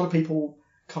 And a lot of people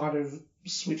kind of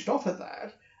switched off at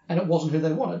that, and it wasn't who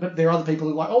they wanted. But there are other people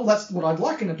who are like, oh, that's what I'd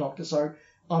like in a doctor, so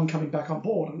I'm coming back on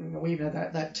board. And we even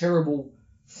had that terrible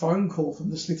phone call from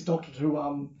the Smith doctor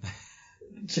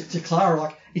to Clara,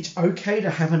 like, it's okay to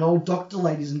have an old doctor,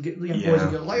 ladies and boys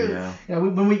and girls. Like,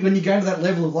 when you go to that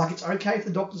level of, like, it's okay if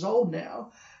the doctor's old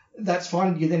now, that's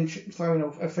fine. You then throw in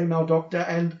a female doctor,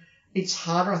 and it's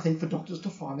harder, I think, for doctors to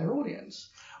find their audience.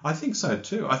 I think so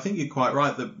too. I think you're quite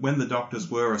right that when the doctors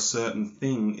were a certain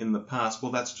thing in the past,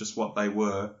 well, that's just what they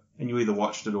were, and you either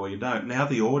watched it or you don't. Now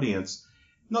the audience,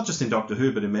 not just in Doctor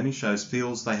Who, but in many shows,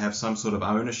 feels they have some sort of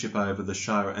ownership over the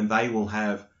show, and they will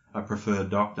have a preferred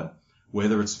doctor,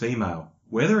 whether it's female,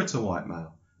 whether it's a white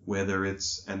male, whether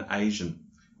it's an Asian,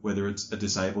 whether it's a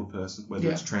disabled person, whether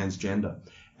it's transgender.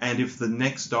 And if the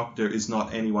next doctor is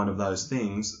not any one of those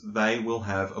things, they will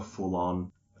have a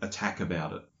full-on attack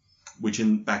about it, which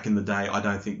back in the day I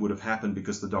don't think would have happened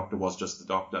because the doctor was just the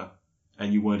doctor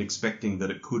and you weren't expecting that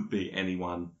it could be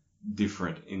anyone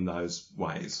different in those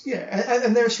ways. Yeah,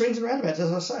 and there are swings and roundabouts,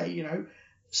 as I say.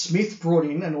 Smith brought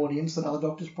in an audience that other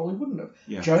doctors probably wouldn't have.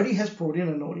 Yeah. Jodie has brought in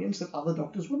an audience that other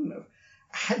doctors wouldn't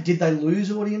have. Did they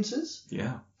lose audiences?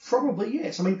 Yeah. Probably,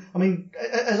 yes. I mean,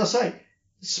 as I say,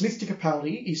 Smith to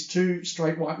Capaldi is two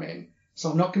straight white men. So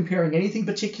I'm not comparing anything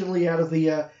particularly out of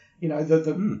the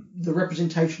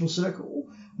representational circle,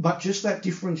 but just that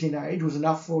difference in age was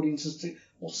enough for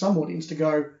some audience to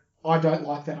go, I don't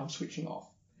like that, I'm switching off.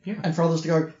 Yeah. And for others to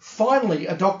go, finally,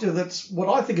 a doctor that's what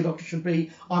I think a doctor should be,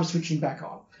 I'm switching back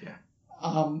on.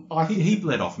 Yeah. He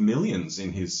bled off millions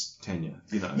in his tenure,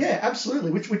 Yeah, absolutely,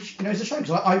 which is a shame,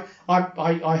 because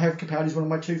I have Capaldi as one of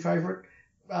my two favourite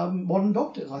modern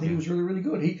doctors. I think he was really, really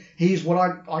good. He is what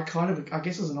I kind of, I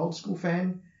guess as an old school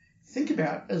fan, think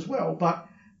about as well. But,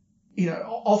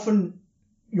 often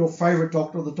your favourite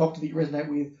doctor or the doctor that you resonate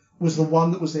with was the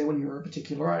one that was there when you were a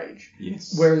particular age.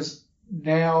 Yes. Whereas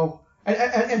now...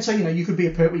 And so, you could be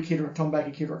a Pertwee kid or a Tom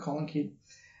Baker kid or a Colin kid,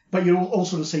 but you'll all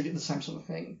sort of see the same sort of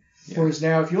thing. Yeah. Whereas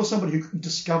now, if you're somebody who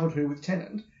discovered Who with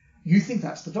Tennant, you think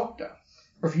that's the Doctor.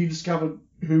 Or if you discovered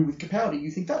Who with Capaldi,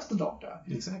 you think that's the Doctor.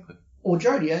 Exactly. Or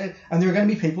Jodie. And there are going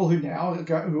to be people who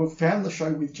have found the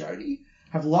show with Jodie,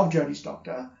 have loved Jodie's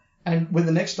Doctor, and when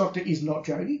the next Doctor is not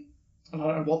Jodie, and I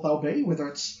don't know what they'll be, whether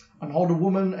it's an older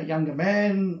woman, a younger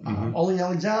man, Ollie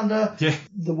Alexander,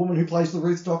 the woman who plays the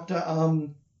Ruth Doctor,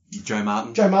 Joe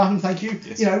Martin. Joe Martin, thank you.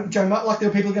 Yes. Joe Martin, like there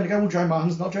are people going to go, well, Joe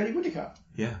Martin's not Jodie Whittaker.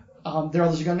 Yeah. There are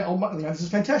others who are going, oh, this is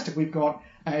fantastic. We've got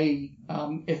a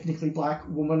ethnically black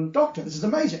woman doctor. This is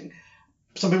amazing.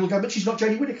 Some people go, but she's not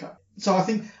Jodie Whittaker. So I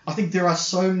think there are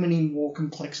so many more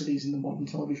complexities in the modern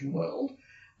television world,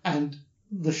 and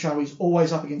the show is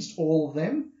always up against all of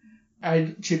them.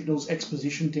 And Chibnall's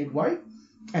exposition dead weight,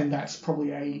 and that's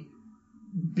probably a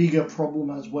bigger problem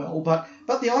as well. But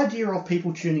the idea of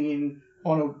people tuning in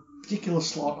on a particular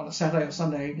slot on a Saturday or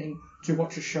Sunday evening to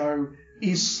watch a show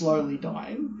is slowly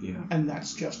dying, and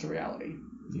that's just a reality.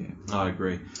 Yeah, I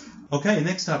agree. Okay,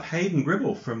 next up, Hayden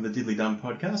Gribble from the Diddly Dum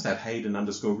podcast, at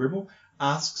Hayden_Gribble,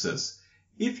 asks us,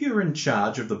 if you're in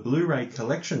charge of the Blu-ray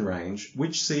collection range,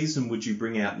 which season would you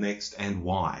bring out next and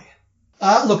why?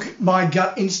 Look, my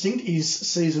gut instinct is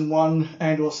season 1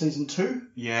 and or season 2.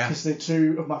 Yeah. Because they're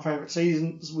two of my favourite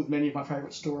seasons with many of my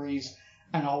favourite stories.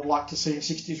 And I would like to see a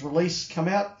 60s release come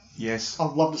out. Yes.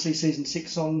 I'd love to see season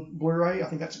 6 on Blu-ray. I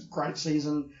think that's a great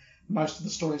season. Most of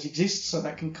the stories exist, so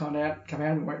that can come out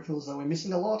and we won't feel as though we're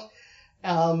missing a lot.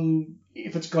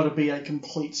 If it's got to be a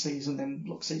complete season, then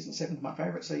look, season 7 is my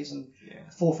favourite season. Yeah.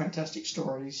 4 fantastic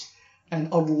stories. And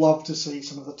I'd love to see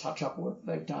some of the touch-up work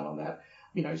they've done on that.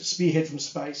 Spearhead from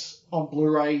Space on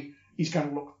Blu-ray is going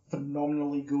to look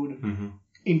phenomenally good. Mm-hmm.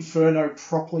 Inferno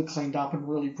properly cleaned up and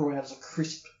really brought out as a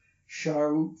crisp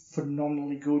show,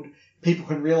 phenomenally good. People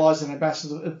Can Realise an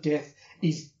Ambassador of Death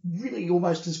is really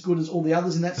almost as good as all the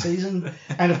others in that season.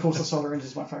 And of course, The Solar Ends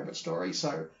is my favourite story.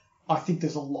 So I think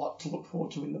there's a lot to look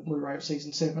forward to in the Blu-ray of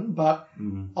season 7. But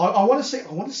I want to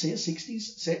see a 60s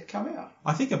set come out.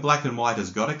 I think a black and white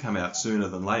has got to come out sooner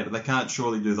than later. They can't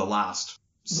surely do the last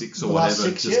 6 or whatever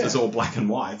as all black and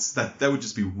whites. That would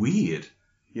just be weird.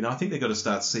 I think they've got to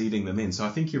start seeding them in. So I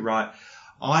think you're right.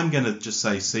 I'm going to just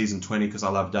say season 20 because I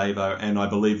love Davo and I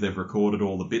believe they've recorded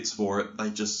all the bits for it. They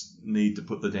just need to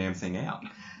put the damn thing out.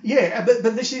 Yeah,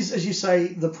 but this is, as you say,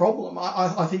 the problem.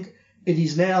 I think it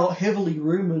is now heavily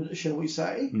rumoured, shall we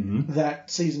say,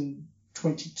 that season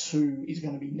 22 is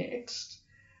going to be next,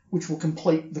 which will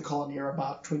complete the Colin era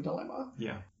Bart twin dilemma.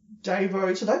 Yeah.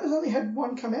 Davo's only had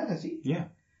one come out, has he? Yeah.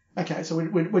 Okay, so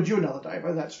we're due another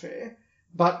Davo, that's fair.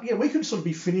 But yeah, we could sort of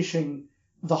be finishing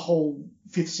the whole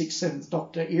 5th, 6th, 7th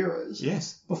Doctor eras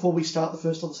before we start the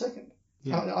first or the second.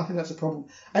 Yeah. I think that's a problem.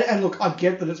 And look, I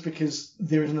get that it's because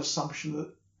there is an assumption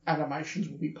that animations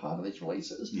will be part of these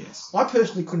releases. Yes. I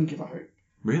personally couldn't give a hoot.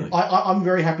 Really? I'm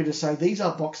very happy to say these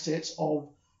are box sets of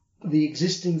the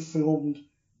existing filmed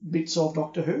bits of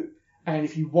Doctor Who, and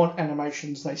if you want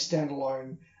animations, they stand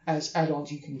alone as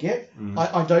add-ons you can get.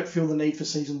 I don't feel the need for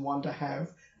season 1 to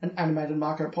have an animated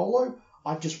Marco Polo.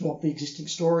 I just want the existing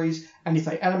stories, and if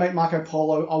they animate Marco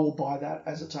Polo, I will buy that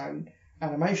as its own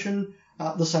animation.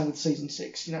 The same with season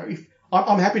 6. You know, if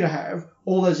I'm happy to have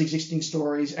all those existing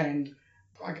stories and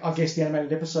I guess the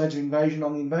animated episodes of Invasion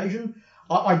on the Invasion.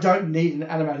 I don't need an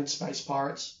animated Space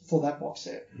Pirates for that box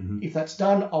set. If that's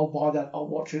done, I'll buy that. I'll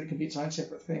watch it. It can be its own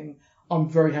separate thing. I'm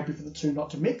very happy for the two not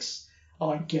to mix.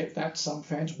 I get that some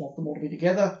fans want them all to be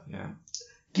together. Yeah.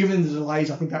 Given the delays,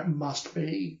 I think that must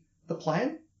be the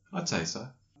plan. I'd say so.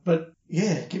 But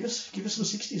yeah, give us some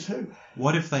 60s Who.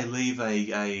 What if they leave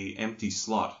a empty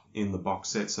slot in the box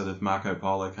set so that if Marco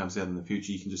Polo comes out in the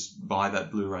future, you can just buy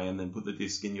that Blu-ray and then put the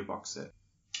disc in your box set?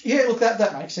 Yeah, look,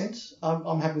 that makes sense.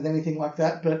 I'm happy with anything like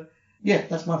that, but yeah,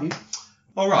 that's my view.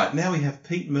 All right, now we have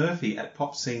Pete Murphy at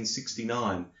Pop Scene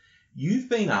 69. You've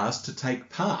been asked to take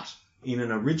part in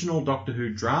an original Doctor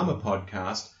Who drama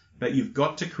podcast, but you've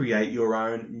got to create your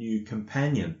own new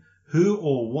companion. Who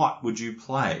or what would you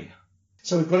play?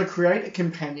 So we've got to create a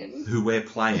companion. Who we're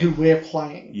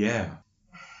playing. Yeah.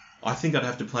 I think I'd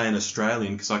have to play an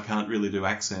Australian because I can't really do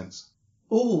accents.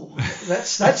 Oh,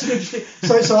 that's an interesting...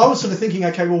 So I was sort of thinking,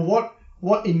 okay, well,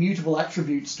 what immutable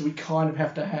attributes do we kind of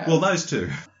have to have? Well, those two.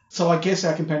 So I guess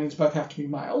our companions both have to be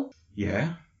male.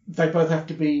 Yeah. They both have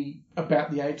to be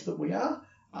about the age that we are.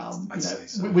 I'd say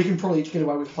so. We can probably each get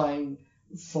away with playing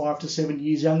 5 to 7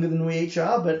 years younger than we each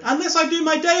are, but... Unless I do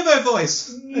my Davo voice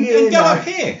and go up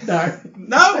here. No.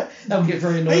 No? That would get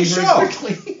very annoying very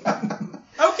quickly.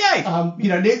 Okay.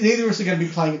 Neither of us are going to be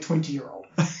playing a 20-year-old.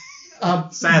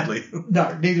 Sadly.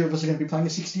 No, neither of us are going to be playing a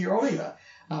 60-year-old either.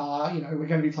 We're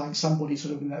going to be playing somebody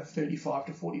sort of in that 35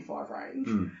 to 45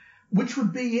 range, which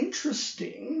would be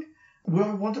interesting. Will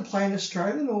I want to play an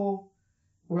Australian or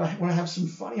will I want to have some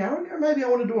fun? Maybe I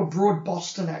want to do a broad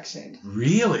Boston accent.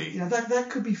 Really? That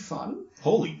could be fun.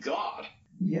 Holy God.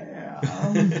 Yeah.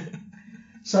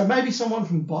 So maybe someone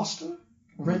from Boston,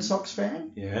 a Red Sox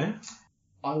fan. Yeah.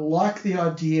 I like the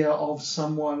idea of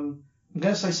someone, I'm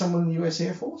going to say someone in the US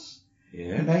Air Force.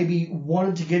 Yeah. Maybe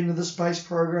wanted to get into the space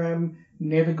program,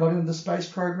 never got into the space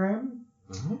program.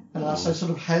 So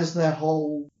sort of has that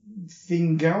whole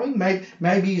thing going.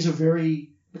 Maybe he's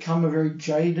become a very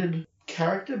jaded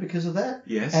character because of that.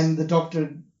 Yes. And the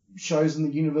Doctor shows them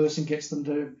the universe and gets them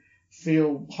to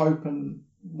feel hope and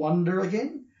wonder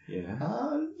again. Yeah.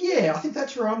 I think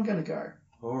that's where I'm going to go.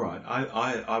 All right.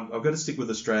 I've got to stick with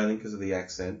Australian because of the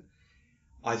accent.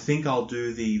 I think I'll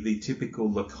do the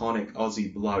typical laconic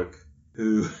Aussie bloke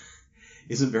who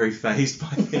isn't very fazed by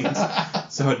things.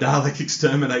 So a Dalek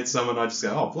exterminates someone, I just go,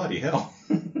 oh, bloody hell.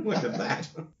 Look at that.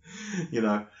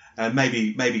 And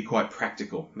maybe quite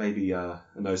practical. Maybe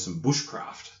know some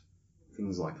bushcraft.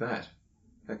 Things like that.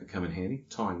 That could come in handy.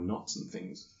 Tying knots and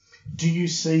things. Do you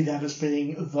see that as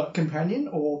being the companion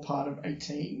or part of a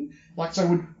team?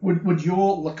 So would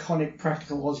your laconic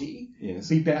practical Aussie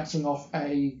be bouncing off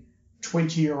a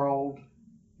 20-year-old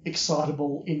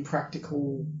excitable,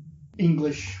 impractical,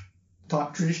 English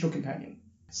type traditional companion?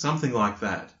 Something like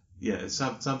that. Yeah,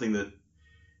 something that...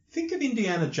 Think of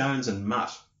Indiana Jones and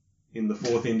Mutt in the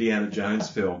 4th Indiana Jones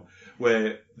film,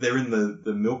 where they're in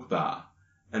the milk bar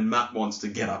and Mutt wants to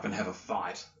get up and have a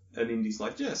fight. And Indy's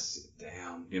like, just sit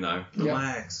down,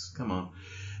 relax, come on.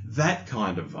 That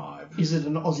kind of vibe. Is it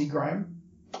an Aussie Graham?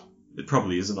 It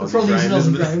probably is an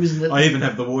Aussie Graham, isn't it? I even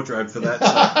have the wardrobe for that.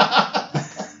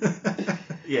 So.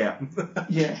 Yeah.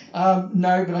 Yeah.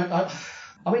 No, but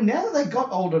I mean, now that they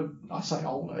got older, I say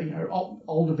older,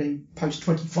 older being post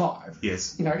 25.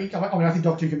 Yes. I think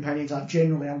Doctor Who companions are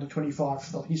generally under 25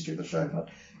 for the history of the show,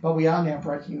 but we are now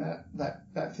breaking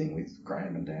that thing with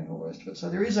Graham and Dan and all the rest of it. So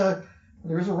there is a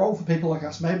role for people like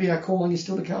us. Maybe our calling is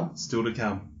still to come. Still to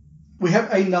come. We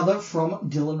have another from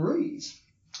Dylan Rees.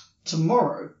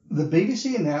 Tomorrow, the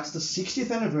BBC announced the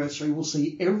 60th anniversary will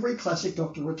see every classic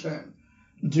Doctor return.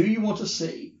 Do you want to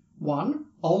see 1.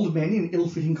 Old men in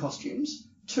ill-fitting costumes,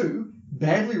 2.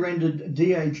 Badly rendered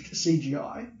de-aged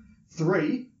CGI,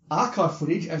 3. Archive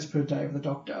footage as per Day of the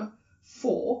Doctor,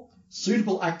 4.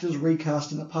 Suitable actors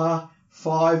recast in the part,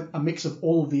 5. A mix of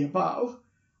all of the above.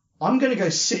 I'm going to go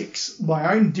 6,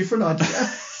 my own different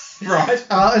idea. Right.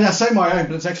 And I say my own,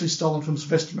 but it's actually stolen from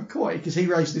Sylvester McCoy, because he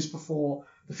raised this before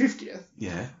the 50th,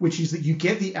 Yeah. which is that you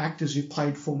get the actors who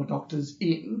played former Doctors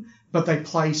in, but they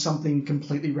play something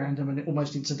completely random and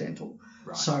almost incidental.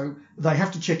 Right. So they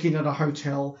have to check in at a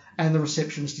hotel and the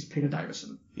receptionist is Peter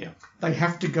Davison. Yeah. They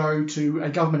have to go to a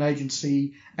government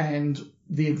agency and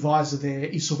the advisor there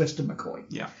is Sylvester McCoy.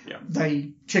 Yeah. Yeah.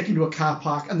 They check into a car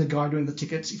park and the guy doing the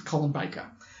tickets is Colin Baker.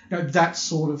 That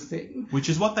sort of thing. Which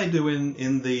is what they do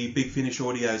in the Big Finish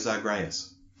audio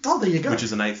Zagreus. Oh, there you go. Which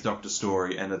is an Eighth Doctor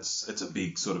story, and it's a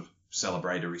big sort of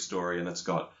celebratory story, and it's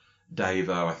got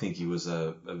Davo, I think he was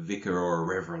a vicar or a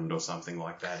reverend or something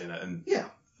like that in it. And Yeah,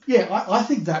 I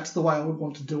think that's the way I would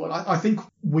want to do it. I think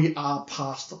we are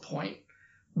past the point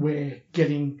where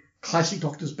getting classic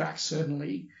Doctors back,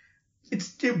 certainly,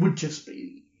 it would just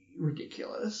be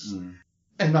ridiculous.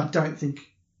 And I don't think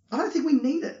we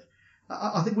need it.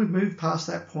 I think we've moved past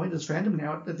that point as fandom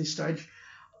now at this stage.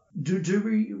 Do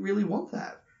we really want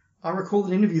that? I recall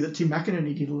an interview that Tim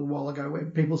McInerney did a little while ago where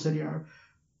people said,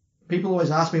 people always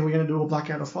ask me, we're going to do a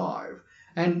Blackadder 5.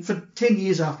 And for 10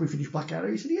 years after we finished Blackadder,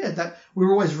 he said, that we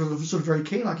were always sort of very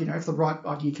keen, if the right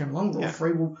idea came along, we're all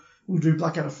free, we'll do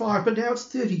Blackadder 5. But now it's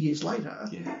 30 years later.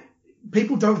 Yeah.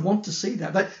 People don't want to see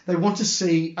that. They want to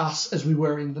see us as we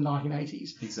were in the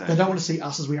 1980s. Exactly. They don't want to see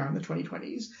us as we are in the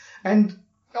 2020s. And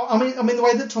I mean, the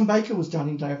way that Tom Baker was done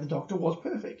in Day of the Doctor was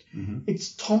perfect. Mm-hmm.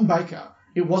 It's Tom Baker.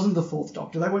 It wasn't the Fourth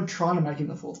Doctor. They weren't trying to make him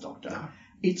the Fourth Doctor. No.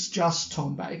 It's just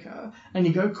Tom Baker. And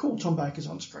you go, cool, Tom Baker's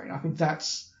on screen. I think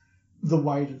that's the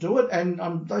way to do it.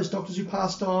 And those Doctors who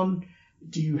passed on,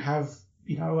 do you have,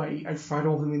 a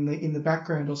photo of them in the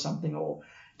background or something? Or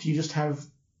do you just have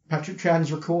Patrick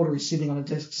Troughton's recorder is sitting on a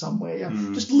desk somewhere?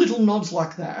 Just little nods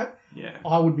like that. Yeah.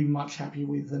 I would be much happier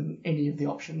with than any of the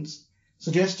options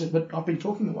suggested, but I've been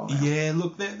talking a while now. Yeah,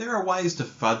 look, there are ways to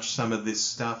fudge some of this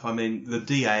stuff. I mean, the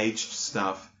de-aged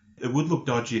stuff, it would look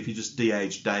dodgy if you just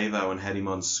de-aged Davo and had him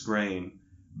on screen.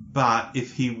 But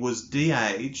if he was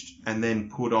de-aged and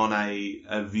then put on a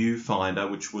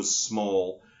viewfinder, which was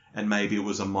small, and maybe it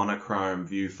was a monochrome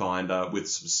viewfinder with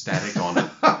some static on it,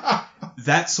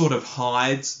 that sort of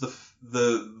hides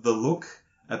the look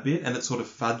a bit, and it sort of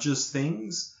fudges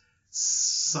things.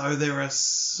 So there are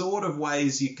sort of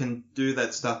ways you can do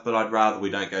that stuff, but I'd rather we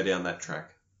don't go down that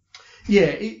track. Yeah,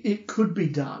 it could be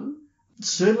done.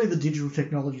 Certainly the digital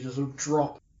technology to sort of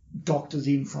drop Doctors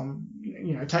in from,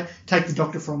 take the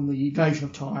Doctor from the Invasion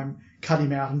of Time, cut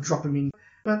him out and drop him in.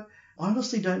 But I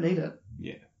honestly don't need it.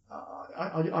 Yeah.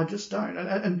 I just don't.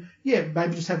 And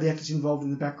maybe just have the actors involved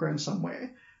in the background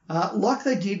somewhere. Like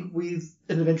they did with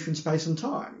An Adventure in Space and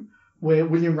Time, where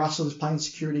William Russell is playing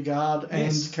security guard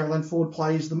and Caroline Ford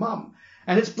plays the mum.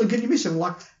 And it's Can You Miss Him?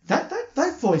 Like,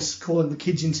 that voice calling the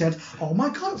kids in sounds, oh my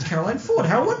God, it's Caroline Ford,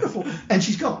 how wonderful. And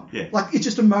she's gone. Yeah. Like, it's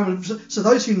just a moment. So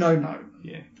those who know.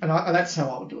 Yeah. And that's how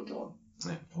I would do it, Dylan.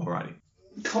 Yeah, alrighty.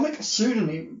 Comic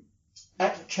pseudonym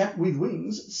at Chat with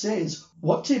Wings says,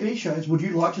 what TV shows would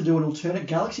you like to do an Alternate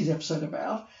Galaxies episode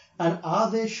about? And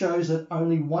are there shows that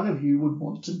only one of you would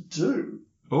want to do?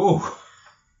 Oh.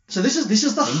 So this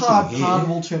is the hard part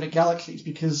of Alternate Galaxies,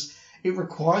 because it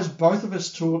requires both of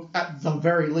us to, at the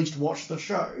very least, watch the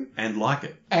show. And like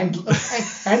it. And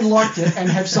liked it and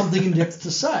have something in depth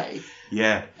to say.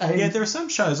 Yeah. There are some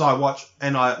shows I watch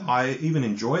and I even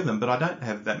enjoy them, but I don't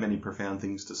have that many profound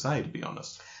things to say, to be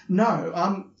honest.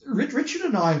 No. Richard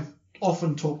and I have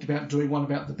often talked about doing one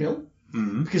about The Bill,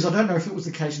 because I don't know if it was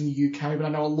the case in the UK, but I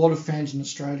know a lot of fans in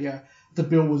Australia, The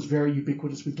Bill was very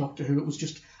ubiquitous with Doctor Who. It was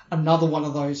just another one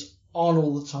of those on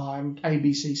all the time,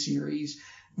 ABC series,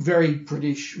 very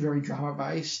British, very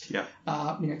drama-based. Yeah.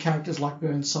 Characters like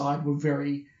Burnside were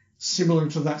very similar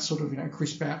to that sort of,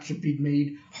 Chris Boucher, Big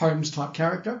Mead, Holmes type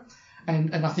character.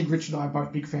 And I think Richard and I are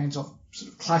both big fans of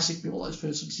sort of classic Bill, those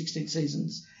first sort of 16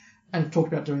 seasons, and have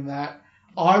talked about doing that.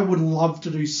 I would love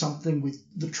to do something with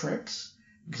the Treks,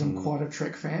 because I'm quite a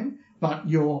Trek fan, but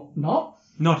you're not.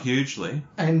 Not hugely.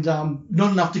 And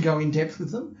not enough to go in depth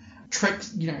with them. Trek,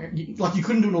 you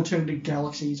couldn't do an Alternative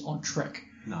Galaxies on Trek.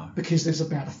 No. Because there's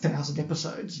about 1,000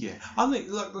 episodes. Yeah. I think,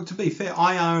 look, to be fair,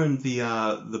 I own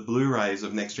the Blu-rays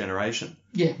of Next Generation.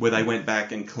 Yeah. Where they went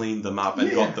back and cleaned them up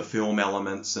and got the film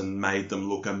elements and made them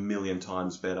look a million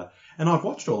times better. And I've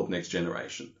watched all of Next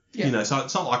Generation. Yeah. So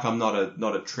it's not like I'm not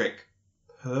a Trek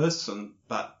person,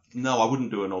 but no, I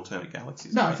wouldn't do an Alternate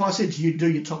Galaxies. No, if I said to you, do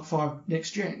your top 5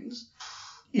 Next Gens.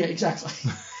 Yeah,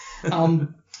 exactly.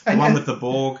 One with the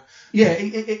Borg. Yeah,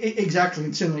 exactly.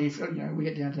 And certainly if, we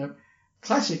get down to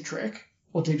classic Trek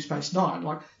or Deep Space Nine,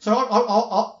 so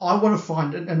I want to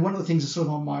find it, and one of the things that's sort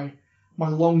of on my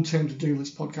long-term to-do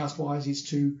list podcast-wise is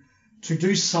to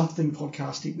do something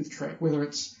podcasty with Trek, whether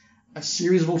it's a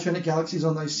series of alternate galaxies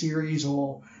on those series,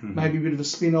 or maybe a bit of a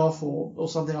spin-off or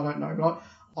something, I don't know. But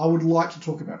I would like to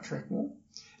talk about Trek more.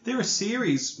 There are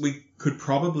series we could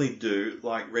probably do,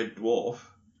 like Red Dwarf,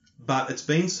 but it's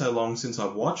been so long since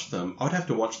I've watched them, I'd have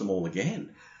to watch them all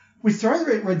again. We've thrown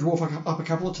Red Dwarf up a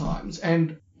couple of times,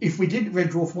 and if we did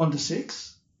Red Dwarf 1 to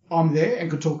 6, I'm there and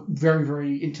could talk very,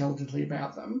 very intelligently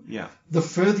about them. Yeah. The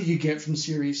further you get from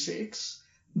Series 6,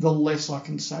 the less I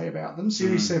can say about them.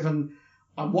 Series 7,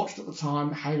 I watched at the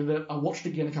time, hated it. I watched it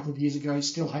again a couple of years ago,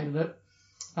 still hated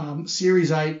it.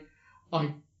 Series 8,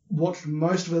 I watched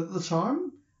most of it at the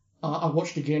time. I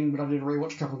watched again, but I did a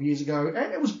rewatch a couple of years ago,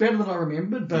 and it was better than I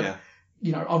remembered, but,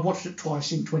 you know, I've watched it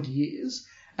twice in 20 years.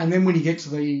 And then when you get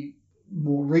to the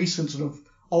more recent sort of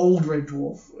old Red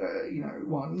Dwarf,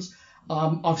 ones,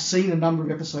 I've seen a number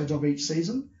of episodes of each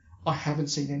season. I haven't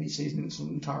seen any season in its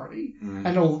entirety.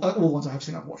 And all the ones I have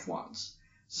seen I've watched once.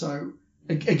 So,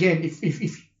 again, if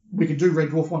we could do Red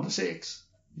Dwarf 1 to 6,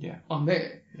 I'm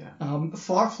there. Yeah.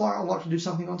 Firefly I'd like to do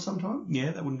something on sometime.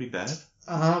 Yeah, that wouldn't be bad.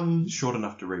 Short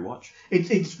enough to rewatch.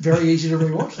 It's very easy to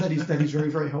rewatch. That is very,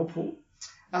 very helpful.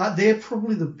 They're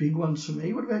probably the big ones for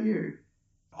me. What about you?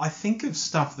 I think of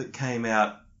stuff that came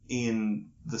out in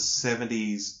the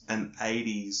 70s and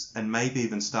 80s, and maybe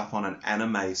even stuff on an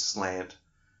anime slant,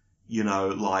 you know,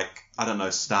 like, I don't know,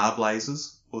 Star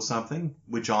Blazers or something,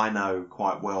 which I know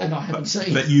quite well. And I haven't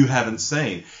seen. But you haven't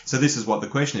seen. So this is what the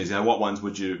question is, you know, what ones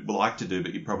would you like to do,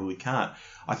 but you probably can't?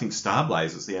 I think Star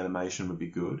Blazers, the animation would be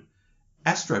good.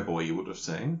 Astro Boy you would have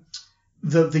seen.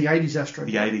 The 80s Astro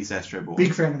Boy. The 80s Astro Boy.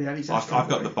 Big fan of the 80s Astro Boy. I've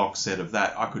got the box set of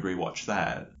that. I could rewatch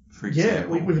that, for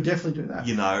example. Yeah, we would definitely do that.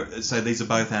 You know, so these are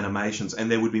both animations,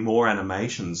 and there would be more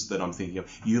animations that I'm thinking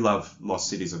of. You love Lost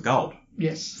Cities of Gold.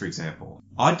 Yes. For example.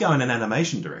 I'd go in an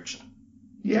animation direction.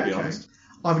 Yeah, to be okay. honest.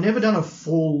 I've never done a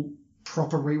full,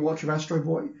 proper rewatch of Astro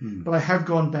Boy, but I have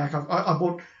gone back. I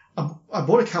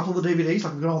bought a couple of the DVDs.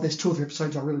 Like, there's 2 or 3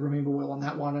 episodes I really remember well on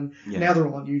that one, and now they're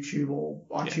all on YouTube or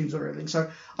iTunes or everything.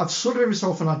 So I've sort of every so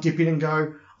often I dip in and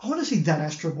go, I want to see that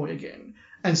Astro Boy again.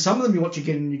 And some of them you watch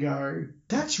again and you go,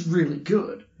 that's really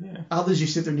good. Yeah. Others you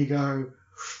sit there and you go,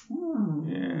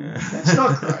 that's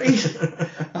not great.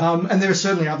 And there are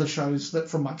certainly other shows that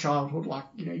from my childhood, like,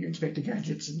 you know, your Inspector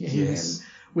Gadgets and your He-Man,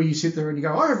 where you sit there and you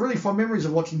go, I have really fond memories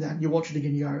of watching that. And you watch it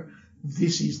again and you go,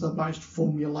 this is the most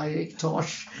formulaic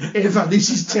tosh ever. This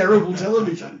is terrible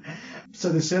television. So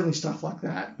there's certainly stuff like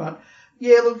that. But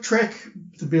yeah, look, Trek,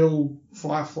 The Bill,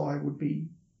 Firefly would be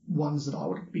ones that I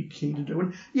would be keen to do.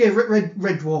 And yeah,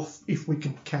 Red Dwarf, if we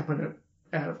could cap it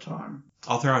out of time.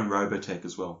 I'll throw in Robotech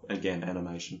as well. Again,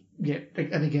 animation. Yeah,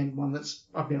 and again, one that's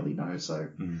I barely know. So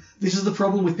this is the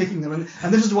problem with picking them.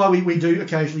 And this is why we do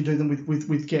occasionally do them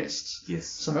with guests. Yes.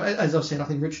 So as I've said, I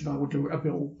think Richard and I will do a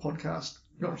Bill podcast.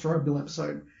 A Bill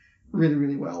episode really,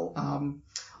 really well.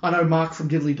 I know Mark from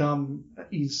Diddly Dum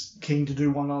is keen to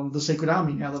do one on The Secret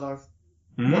Army now that I've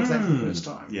watched that for the first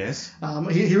time. Yes.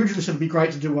 He originally said it'd be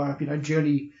great to do a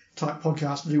journey type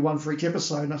podcast, to do one for each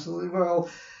episode. And I said, well,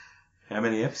 how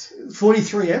many eps?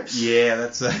 43 eps. Yeah,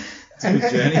 that's a good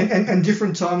journey. And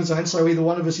different time zones, so either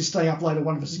one of us is staying up late or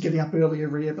one of us is getting up early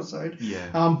every episode.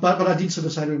 Yeah. But I did sort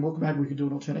of say to him, look, maybe we could do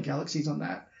an alternate galaxies on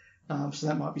that. So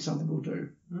that might be something we'll do.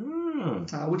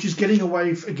 Which is getting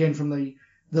away, again, from the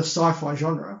sci-fi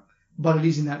genre, but it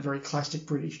is in that very classic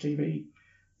British TV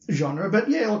genre. But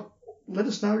yeah, let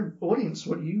us know, audience,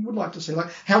 what you would like to see.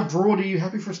 Like, how broad are you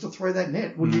happy for us to throw that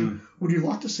net? Would you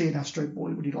like to see an Astro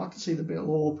Boy? Would you like to see The Bill?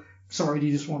 Or, sorry, do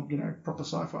you just want, proper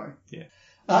sci-fi? Yeah.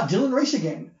 Dylan Reese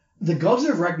again. The gods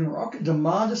of Ragnarok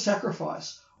demand a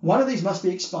sacrifice. One of these must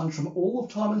be expunged from all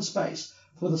of time and space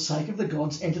for the sake of the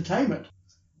gods' entertainment.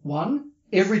 1,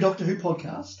 every Doctor Who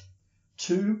podcast.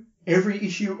 2, every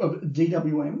issue of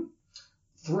DWM.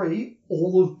 3,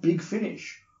 all of Big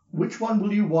Finish. Which one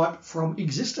will you wipe from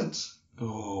existence?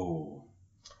 Oh,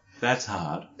 that's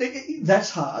hard. That's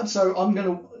hard, so I'm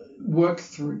going to work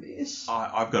through this.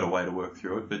 I've got a way to work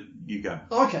through it, but you go.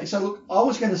 Okay, so look, I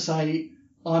was going to say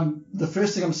the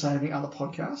first thing I'm saving are the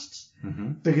podcasts,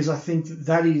 because I think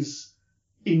that is,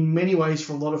 in many ways,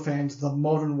 for a lot of fans, the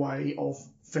modern way of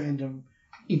fandom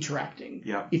interacting.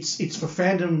 Yeah. It's for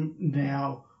fandom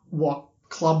now what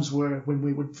clubs were when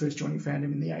we were first joining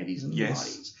fandom in the 80s and the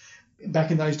 90s.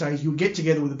 Back in those days, you'd get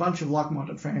together with a bunch of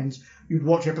like-minded fans, you'd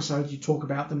watch episodes, you'd talk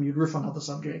about them, you'd riff on other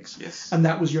subjects. Yes. And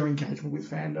that was your engagement with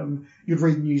fandom. You'd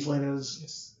read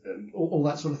newsletters, all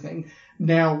that sort of thing.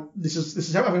 Now, this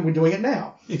is how we're doing it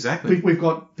now. Exactly. We've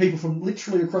got people from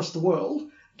literally across the world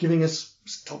giving us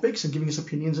topics and giving us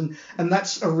opinions, and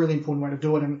that's a really important way to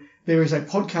do it. And there is a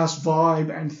podcast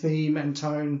vibe and theme and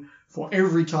tone for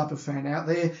every type of fan out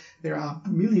there. There are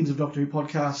millions of Doctor Who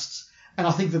podcasts, and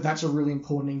I think that that's a really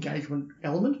important engagement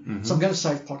element. Mm-hmm. So I'm going to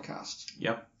save podcasts.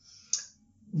 Yep.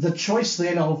 The choice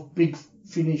then of Big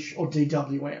Finish or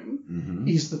DWM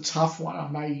is the tough one. I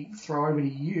may throw over to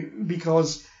you,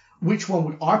 because which one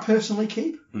would I personally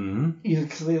keep is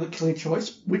a clear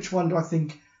choice. Which one do I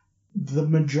think the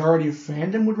majority of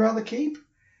fandom would rather keep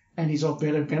and is of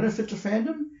better benefit to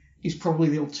fandom is probably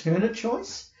the alternate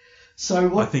choice.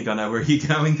 So I think I know where you're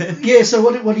going then. Yeah, so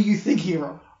what do you think here,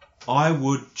 Rob? I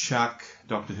would chuck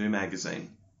Doctor Who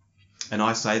magazine. And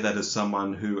I say that as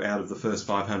someone who, out of the first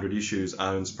 500 issues,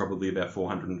 owns probably about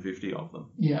 450 of them.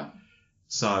 Yeah.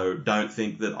 So don't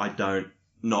think that I don't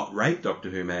not rate Doctor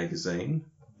Who magazine,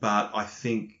 but I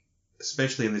think,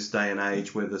 especially in this day and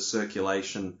age where the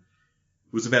circulation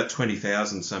was about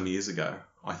 20,000 some years ago,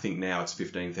 I think now it's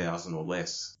 15,000 or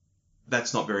less.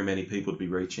 That's not very many people to be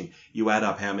reaching. You add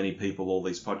up how many people all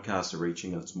these podcasts are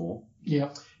reaching, and it's more. Yeah.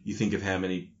 You think of how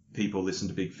many people listen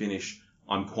to Big Finish.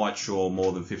 I'm quite sure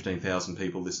more than 15,000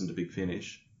 people listen to Big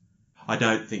Finish. I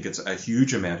don't think it's a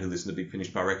huge amount who listen to Big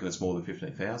Finish, but I reckon it's more than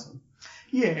 15,000.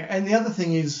 Yeah, and the other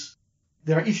thing is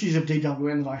there are issues of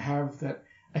DWM that I have that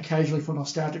occasionally for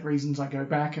nostalgic reasons I go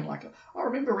back and I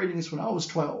remember reading this when I was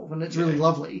 12 and it's really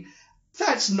lovely.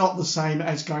 That's not the same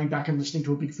as going back and listening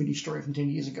to a Big Finish story from 10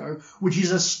 years ago, which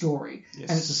is a story and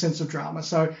it's a sense of drama.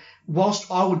 So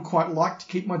whilst I would quite like to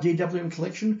keep my DWM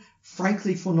collection,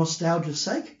 frankly, for nostalgia's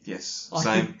sake,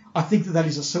 I think that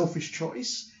is a selfish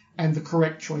choice, and the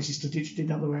correct choice is to ditch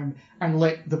DWM and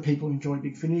let the people enjoy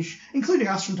Big Finish, including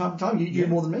us from time to time, you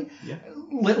more than me. Yeah.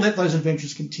 Let those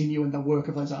adventures continue and the work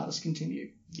of those artists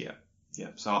continue. Yeah. Yeah.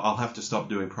 So I'll have to stop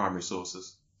doing primary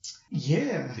sources.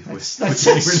 Yeah,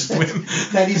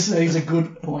 that is a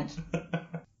good point.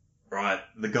 Right,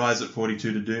 the guys at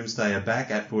 42 to Doomsday are back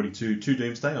at 42 to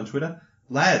Doomsday on Twitter.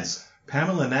 Lads,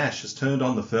 Pamela Nash has turned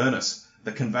on the furnace.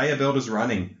 The conveyor belt is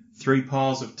running. 3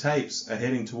 piles of tapes are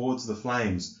heading towards the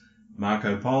flames.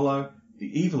 Marco Polo,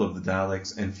 The Evil of the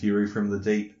Daleks, and Fury from the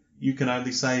Deep. You can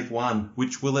only save one.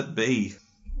 Which will it be?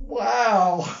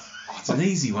 Wow. It's an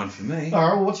easy one for me. All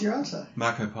right, well, what's your answer?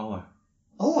 Marco Polo.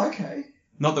 Oh, okay.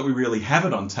 Not that we really have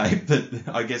it on tape, but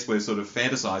I guess we're sort of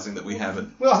fantasising that we have it.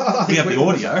 Well, I think we have the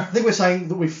audio. I think we're saying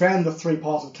that we found the 3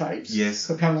 piles of tapes. Yes.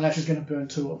 But Pamela Nash is going to burn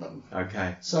 2 of them.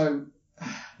 Okay. So...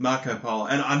 Marco Polo.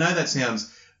 And I know that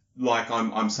sounds like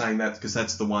I'm saying that because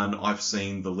that's the one I've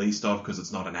seen the least of because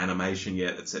it's not an animation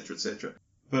yet, etc., etc.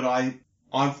 But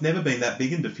I've never been that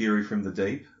big into Fury from the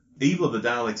Deep. Evil of the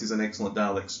Daleks is an excellent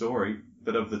Dalek story,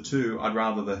 but of the 2, I'd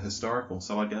rather the historical,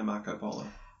 so I'd go Marco Polo.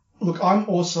 Look, I'm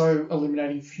also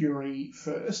eliminating Fury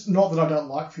first. Not that I don't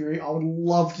like Fury. I would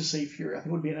love to see Fury. I think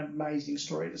it would be an amazing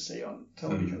story to see on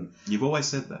television. You've always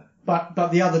said that.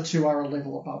 But the other 2 are a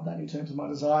level above that in terms of my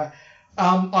desire.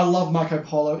 I love Marco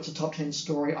Polo. It's a top 10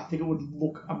 story. I think it would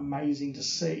look amazing to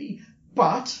see.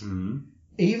 But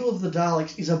Evil of the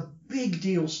Daleks is a big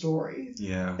deal story.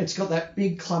 Yeah. It's got that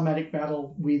big climatic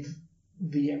battle with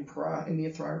the Emperor in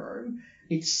the throne room.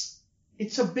 It's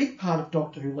a big part of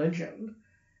Doctor Who legend.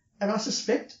 And I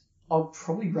suspect I'd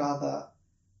probably rather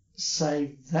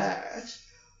save that.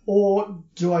 Or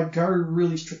do I go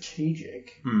really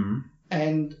strategic?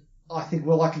 And I think,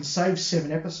 well, I can save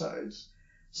 7 episodes.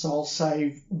 So I'll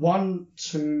save 1,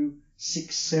 2,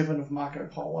 6, 7 of Marco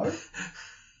Polo.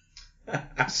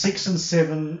 6 and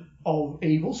 7 of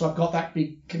Evil. So I've got that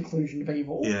big conclusion of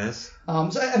Evil. Yes.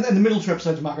 And the middle 2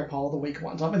 episodes of Marco Polo, the weaker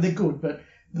ones. I mean, they're good, but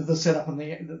the setup and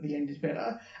the end is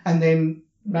better. And then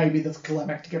maybe the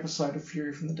climactic episode of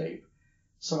Fury from the Deep.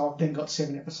 So I've then got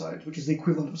 7 episodes, which is the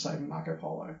equivalent of saving Marco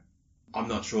Polo. I'm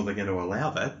not sure they're going to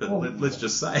allow that, but let's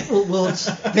just say. Well,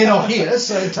 they're not here,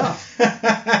 so tough.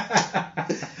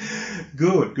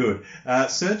 Good.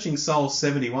 Searching Soul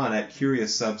 71 at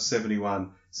Curious Sub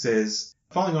 71 says,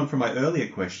 following on from my earlier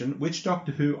question, which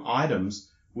Doctor Who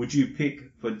items would you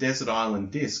pick for Desert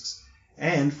Island Discs?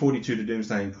 And 42 to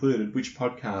Doomsday included, which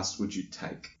podcast would you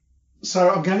take? So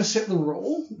I'm going to set the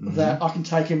rule that I can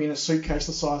take him in a suitcase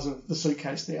the size of the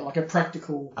suitcase there, like a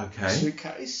practical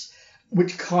suitcase,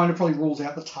 which kind of probably rules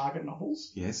out the Target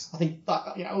novels. Yes. I think,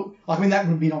 that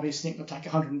would be an obvious thing to take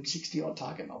 160 odd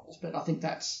Target novels, but I think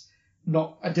that's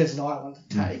not a Desert Island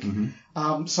to take.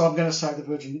 So I'm going to say the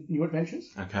Virgin New Adventures.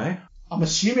 Okay. I'm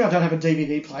assuming I don't have a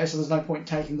DVD player, so there's no point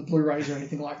taking the Blu-rays or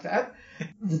anything like that.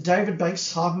 The David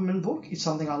Bates Cyberman book is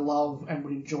something I love and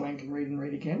would enjoy and can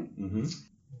read again.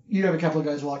 you have a couple of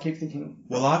goes while I keep thinking.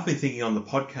 Well, I've been thinking on the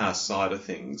podcast side of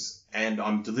things, and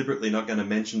I'm deliberately not going to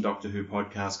mention Doctor Who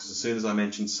podcasts because as soon as I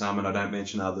mention some and I don't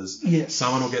mention others, Yes.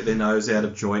 someone will get their nose out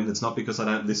of joint. It's not because I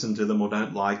don't listen to them or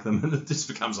don't like them, and it just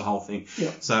becomes a whole thing.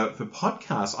 Yep. So for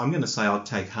podcasts, I'm going to say I'd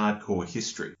take Hardcore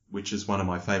History, which is one of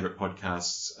my favourite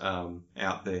podcasts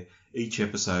out there. Each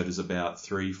episode is about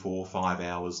 3, 4, 5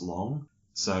 hours long.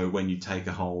 So when you take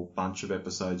a whole bunch of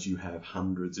episodes, you have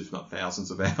hundreds, if not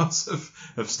thousands of hours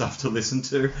of stuff to listen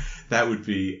to. That would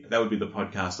be the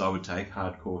podcast I would take,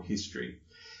 Hardcore History.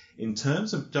 In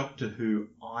terms of Doctor Who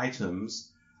items,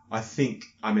 I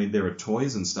mean, there are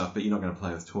toys and stuff, but you're not going to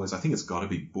play with toys. I think it's got to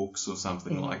be books or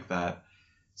something like that.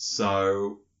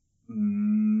 So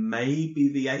maybe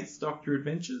the 8th Doctor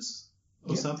Adventures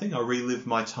or something. I'll relive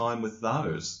my time with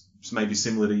those. It's maybe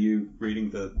similar to you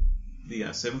reading the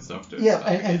 7th Doctor. Yeah,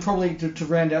 and probably to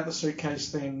round out the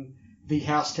suitcase then, the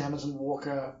House, Towers and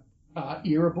Walker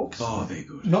era books. Oh, they're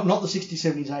good. Not the 60s,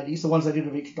 70s, 80s, the ones they did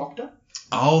of each Doctor.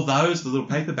 Oh, those, the little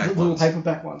paperback ones. The little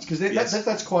paperback ones, because Yes.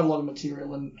 that's quite a lot of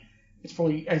material, and it's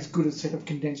probably as good a set of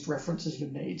condensed references you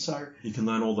need. So you can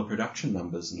learn all the production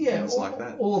numbers and things like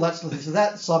that. All of that sort of thing. So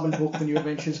that, Simon Book, The New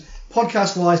Adventures.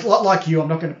 Podcast-wise, like you, I'm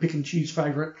not going to pick and choose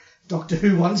favourite Doctor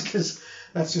Who ones, because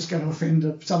that's just going to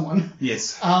offend someone.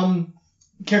 Yes.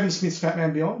 Kevin Smith's Fat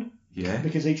Man Beyond. Yeah.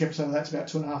 Because each episode of that's about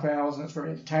 2.5 hours and it's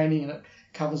very entertaining and it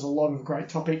covers a lot of great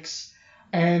topics.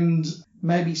 And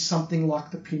maybe something like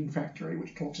The Pin Factory,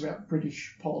 which talks about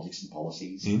British politics and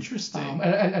policies. Interesting.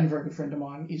 And a very good friend of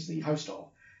mine is the host of.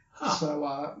 Huh.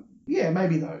 So,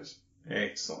 maybe those.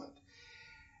 Excellent.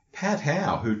 Pat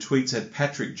Howe, who tweets at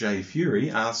Patrick J.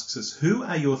 Fury, asks us, who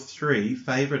are your 3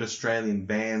 favourite Australian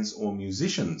bands or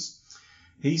musicians?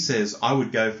 He says, I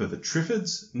would go for the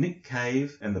Triffids, Nick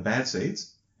Cave and the Bad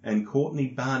Seeds, and Courtney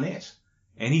Barnett.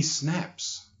 Any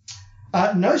snaps?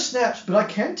 No snaps, but I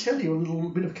can tell you a little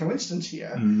bit of coincidence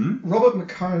here. Mm-hmm. Robert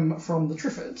McComb from the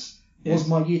Triffids was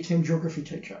my Year 10 geography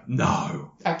teacher.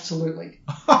 No. Absolutely.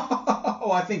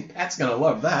 Oh, I think Pat's going to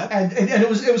love that. And it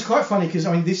was quite funny because,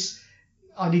 I mean,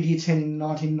 I did Year 10 in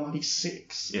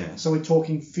 1996. Yeah. So we're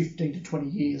talking 15 to 20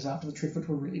 years after the Triffids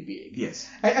were really big. Yes.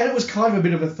 And it was kind of a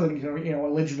bit of a thing, a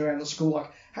legend around the school,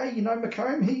 like, hey,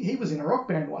 McComb, he was in a rock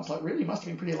band once. Like, really? Must have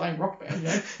been a pretty lame rock band.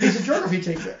 He's a geography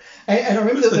teacher. And I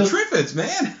remember the Triffids,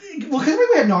 man. Well, because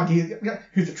we had no idea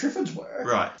who the Triffids were.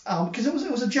 Right. Because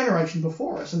it was a generation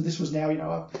before us, and this was now,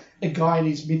 a guy in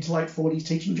his mid to late 40s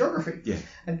teaching geography. Yeah.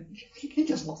 And he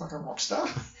just looked like a rock star.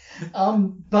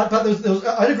 But there was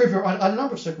I had a group of, I had a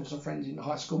number of circles of friends in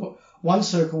high school, but one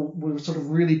circle we were sort of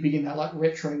really big in that, like,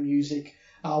 retro music.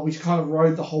 We kind of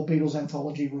rode the whole Beatles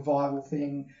anthology revival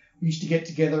thing. We used to get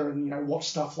together and, watch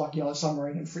stuff like Yellow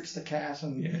Submarine and Fritz the Cat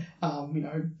and,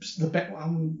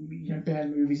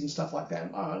 band movies and stuff like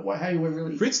that. Hey, we're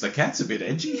really... Fritz the Cat's a bit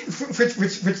edgy.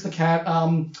 Fritz the Cat.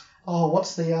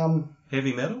 What's the...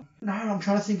 Heavy metal? No, I'm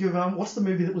trying to think of, what's the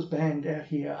movie that was banned out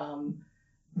here?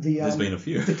 There's been a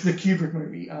few. The Kubrick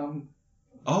movie.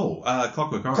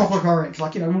 Clockwork Orange. Clockwork Orange.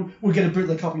 Like, we'll get a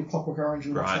bootleg copy of Clockwork Orange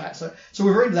and watch that. So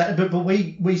we were into that, but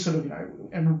we sort of,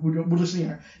 and we'll listen,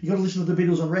 you got to listen to the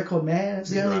Beatles on record, man. It's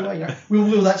the only way, We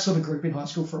were that sort of group in high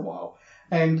school for a while.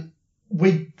 And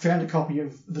we found a copy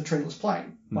of The Treeless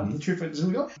Plain by the Triffids, and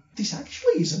we got, this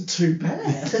actually isn't too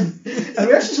bad. And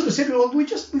we actually sort of said, well, we've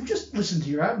just listened to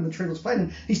your album, The Treeless Plain,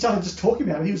 and he started just talking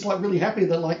about it. He was like really happy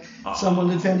that someone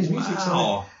had found his music.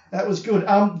 So that was good. Do you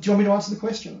want me to answer the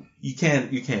question? You can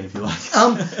if you like.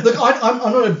 Look, I'm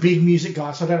not a big music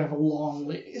guy, so I don't have a long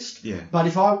list. Yeah.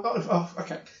 But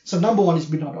okay. So number 1 is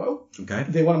Midnight Oil. Okay.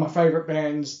 They're one of my favourite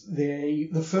bands.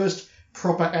 The first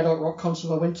proper adult rock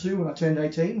concert I went to when I turned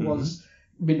 18 was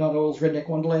Midnight Oil's Redneck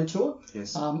Wonderland tour.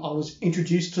 Yes. I was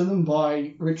introduced to them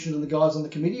by Richard and the guys on the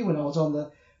committee when I was on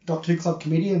the Doctor Who Club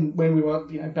committee, and when we were,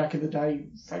 back in the day,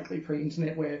 frankly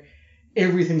pre-internet, where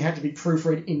everything had to be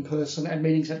proofread in person and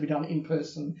meetings had to be done in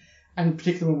person. And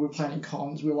particularly when we were planning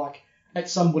cons, we were like at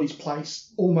somebody's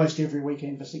place almost every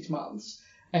weekend for 6 months.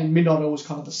 And Midnight Oil was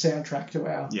kind of the soundtrack to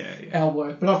our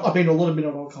work. But I've been to a lot of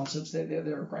Midnight Oil concerts.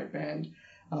 They're a great band.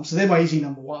 So they're my easy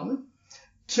number 1.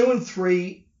 2 and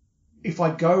 3, if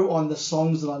I go on the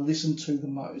songs that I listen to the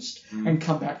most and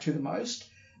come back to the most,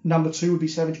 number 2 would be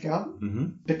Savage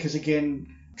Garden. Because,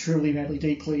 again, Truly, Madly,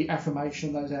 Deeply,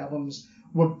 Affirmation, those albums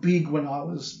were big when I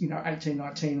was, 18,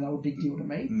 19, and they were a big deal to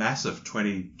me. Massive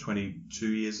 22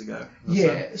 years ago.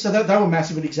 Yeah, so they were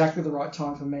massive at exactly the right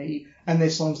time for me, and they're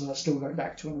songs that I still go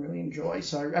back to and really enjoy.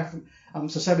 So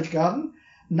Savage Garden.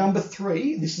 Number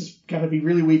 3, this is going to be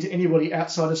really weird to anybody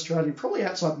outside Australia, probably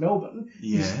outside Melbourne,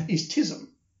 is Tism.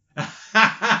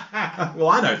 Well,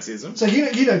 I know Tism. So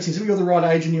you know Tism, you're the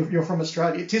right age and you're from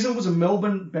Australia. Tism was a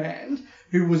Melbourne band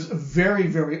who was very,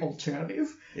 very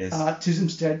alternative. Yes.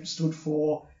 Tism stood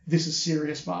for This Is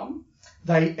Serious Mum.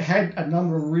 They had a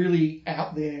number of really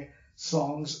out there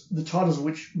songs, the titles of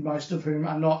which most of whom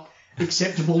are not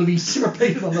acceptable to be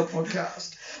repeated on the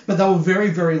podcast. But they were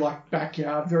very, very like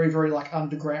backyard, very, very like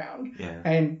underground. Yeah.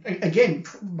 And again,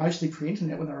 mostly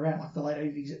pre-internet when they were around, like the late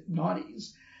 80s,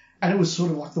 90s. And it was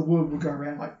sort of like the word would go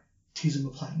around like, Tism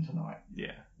are playing tonight.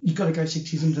 Yeah. You've got to go see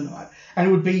Tism tonight. And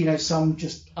it would be, some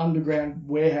just underground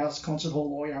warehouse concert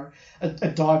hall or, a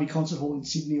divey concert hall in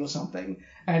Sydney or something.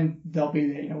 And they'll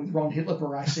be there, with Ron Hitler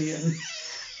Barassi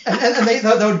and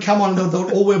they would come on and they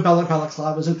would all wear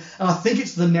balaclavas. And I think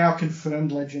it's the now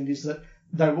confirmed legend is that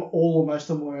they were most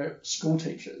of them were school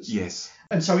teachers. Yes.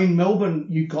 And so in Melbourne,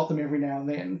 you got them every now and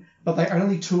then, but they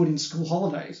only toured in school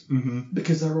holidays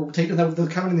because they were all teachers. They'll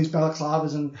come in these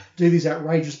balaclavas and do these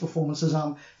outrageous performances.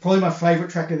 Probably my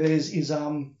favourite track of theirs is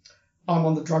I'm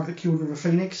on the Drug That Killed River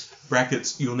Phoenix.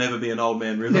 Brackets, You'll Never Be an Old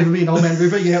Man River. Never Be an Old Man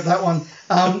River, yeah, that one.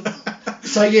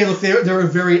 So yeah, look, they're a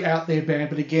very out there band,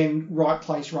 but again, right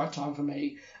place, right time for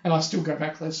me. And I still go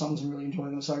back to those songs and really enjoy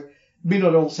them. So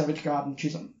Midnight Oil, Savage Garden,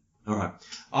 Chisholm. All right.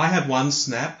 I have one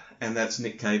snap, and that's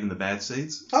Nick Cave and the Bad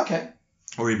Seeds. Okay.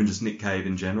 Or even just Nick Cave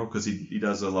in general, because he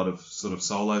does a lot of sort of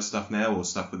solo stuff now, or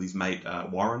stuff with his mate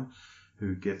Warren,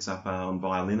 who gets up on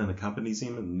violin and accompanies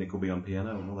him, and Nick will be on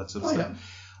piano and all that sort of stuff.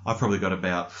 Yeah. I've probably got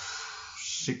about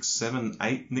 6, 7,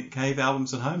 8 Nick Cave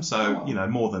albums at home, so,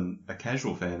 more than a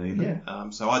casual fan even. Yeah.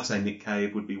 So I'd say Nick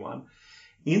Cave would be one.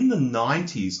 In the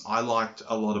 90s, I liked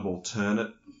a lot of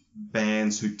alternate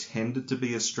bands who tended to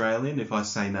be Australian. If I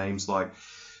say names like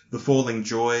the Falling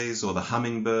Joys or the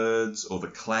Hummingbirds or the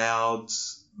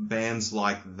Clouds, bands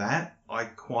like that I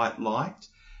quite liked.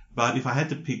 But if I had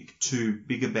to pick 2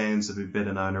 bigger bands that are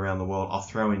better known around the world, I'll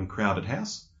throw in Crowded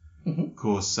House. Mm-hmm. Of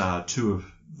course, 2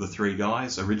 of the 3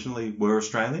 guys originally were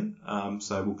Australian,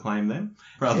 so we'll claim them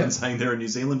rather than saying they're a New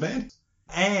Zealand band.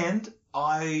 And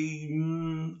I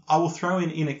will throw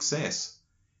in Excess.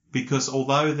 Because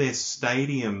although their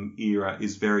stadium era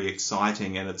is very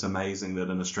exciting and it's amazing that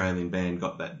an Australian band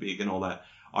got that big and all that,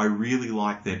 I really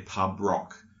like their pub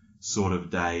rock sort of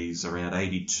days around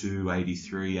 82,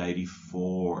 83,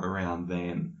 84, around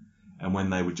then. And when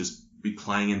they would just be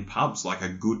playing in pubs like a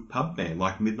good pub band,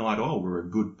 like Midnight Oil were a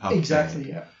good pub band. Exactly,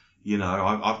 yeah.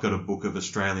 I've got a book of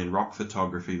Australian rock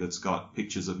photography that's got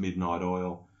pictures of Midnight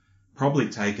Oil. Probably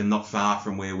taken not far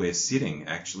from where we're sitting,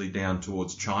 actually, down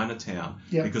towards Chinatown,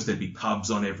 because there'd be pubs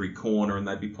on every corner and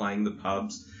they'd be playing the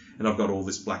pubs. And I've got all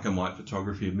this black and white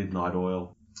photography of Midnight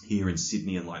Oil here in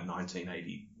Sydney in like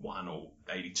 1981 or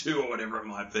 82 or whatever it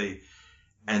might be.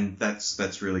 And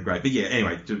that's really great. But yeah,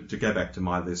 anyway, to go back to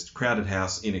my list, Crowded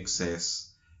House, In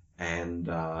Excess, and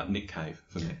Nick Cave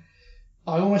for me.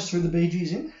 I almost threw the Bee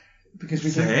Gees in. Because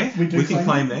we can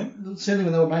claim them. Certainly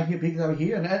when they were making it big, they were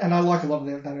here. And I like a lot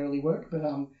of that early work, but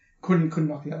couldn't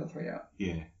knock the other 3 out.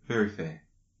 Yeah, very fair.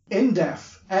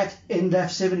 NDAF at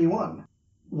NDAF71.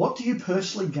 What do you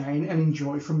personally gain and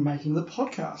enjoy from making the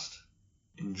podcast?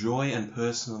 Enjoy and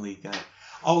personally gain.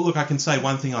 Oh, look, I can say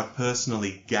one thing I've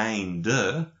personally gained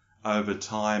over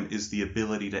time is the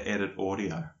ability to edit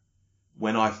audio.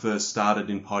 When I first started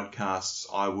in podcasts,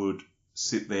 I would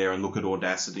sit there and look at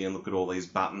Audacity and look at all these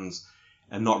buttons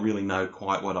and not really know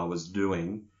quite what I was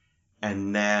doing.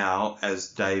 And now, as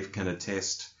Dave can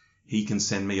attest, he can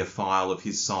send me a file of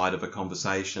his side of a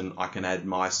conversation. I can add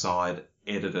my side,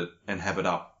 edit it, and have it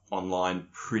up online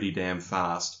pretty damn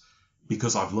fast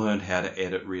because I've learned how to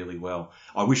edit really well.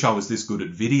 I wish I was this good at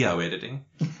video editing,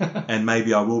 and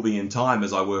maybe I will be in time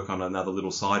as I work on another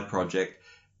little side project.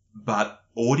 But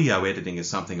audio editing is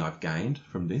something I've gained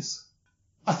from this.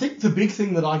 I think the big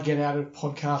thing that I get out of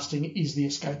podcasting is the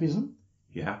escapism.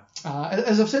 Yeah.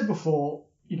 As I've said before,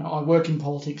 I work in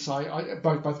politics. I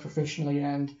both professionally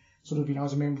and sort of,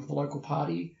 as a member of the local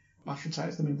party. I should say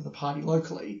as the member of the party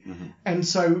locally. Mm-hmm. And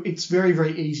so it's very,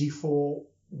 very easy for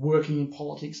working in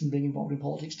politics and being involved in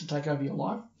politics to take over your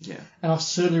life. Yeah. And I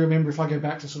certainly remember if I go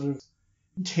back to sort of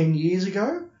 10 years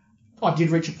ago, I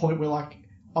did reach a point where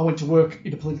I went to work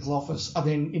in a political office. I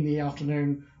then in the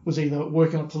afternoon was either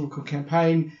working on a political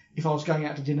campaign. If I was going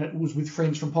out to dinner, it was with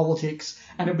friends from politics,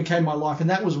 and it became my life. And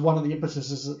that was one of the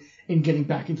impetuses in getting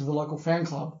back into the local fan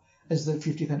club as the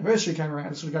 50th anniversary came around.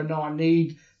 To sort of go, no, I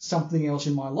need something else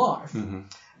in my life. Mm-hmm.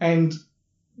 And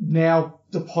now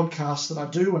the podcasts that I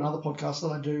do and other podcasts that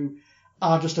I do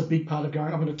are just a big part of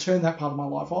going, I'm going to turn that part of my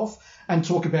life off and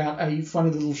talk about a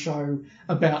funny little show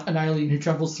about an alien who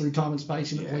travels through time and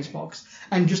space in a police box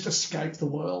and just escape the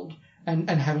world and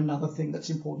have another thing that's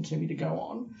important to me to go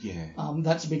on. Yeah.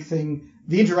 That's a big thing.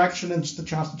 The interaction and just the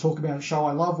chance to talk about a show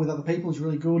I love with other people is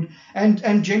really good,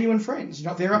 and genuine friends.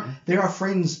 There are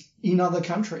friends in other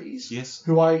countries, yes,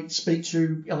 who I speak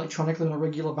to electronically on a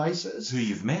regular basis, who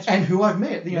you've met, and who I've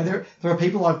met. There are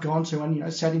people I've gone to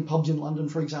and sat in pubs in London,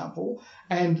 for example,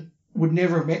 and would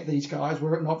never have met these guys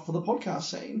were it not for the podcast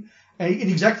scene. And in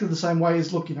exactly the same way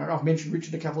as, I've mentioned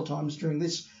Richard a couple of times during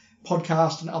this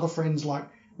podcast, and other friends like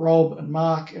Rob and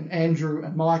Mark and Andrew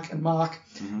and Mike and Mark.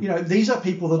 Mm-hmm. These are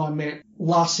people that I met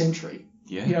last century,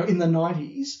 in the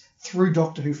 90s through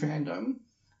Doctor Who fandom,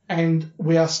 and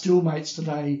we are still mates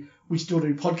today. We still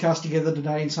do podcasts together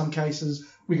today in some cases.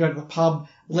 We go to the pub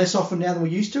less often now than we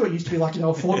used to. It used to be like,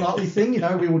 a fortnightly thing.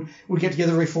 We would get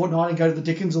together every fortnight and go to the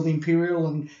Dickens or the Imperial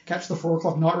and catch the 4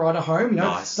 o'clock night rider home.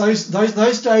 Nice. Those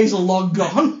days are long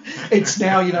gone. It's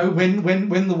now,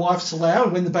 when the wife's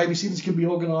allowed, when the babysitters can be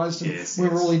organised and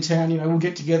we're all in town, we'll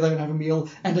get together and have a meal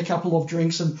and a couple of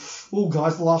drinks and, oh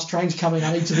guys, the last train's coming,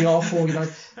 I need to be off, or,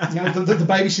 the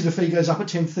babysitter fee goes up at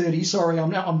 10:30. Sorry,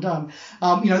 I'm done.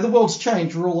 The world's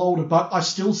changed. We're all older, but I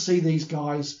still see these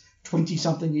guys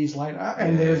 20-something years later,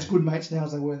 and they're as good mates now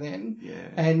as they were then. Yeah.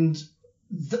 And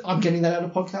I'm getting that out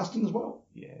of podcasting as well.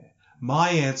 Yeah. My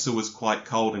answer was quite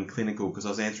cold and clinical because I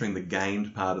was answering the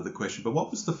gained part of the question. But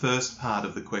what was the first part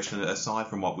of the question aside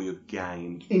from what we have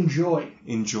gained? Enjoy.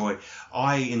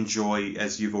 I enjoy,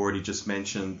 as you've already just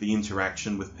mentioned, the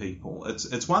interaction with people.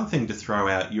 It's one thing to throw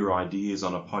out your ideas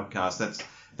on a podcast.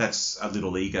 That's a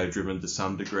little ego-driven to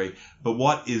some degree. But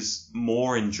what is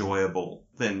more enjoyable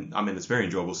than, it's very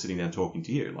enjoyable sitting down talking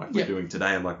to you like we're doing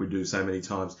today and like we do so many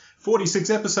times. 46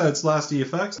 episodes last year,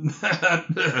 folks.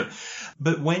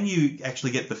 But when you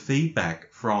actually get the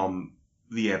feedback from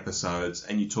the episodes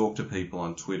and you talk to people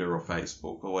on Twitter or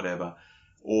Facebook or whatever,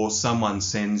 or someone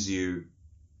sends you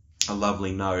a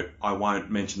lovely note. I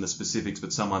won't mention the specifics,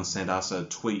 but someone sent us a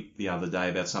tweet the other day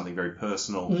about something very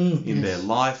personal in their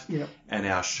life, and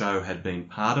our show had been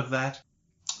part of that.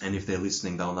 And if they're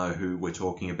listening, they'll know who we're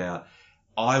talking about.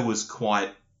 I was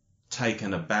quite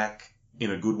taken aback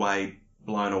in a good way,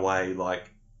 blown away,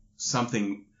 like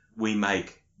something we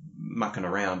make mucking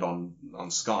around on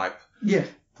Skype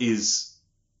is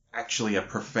actually a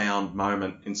profound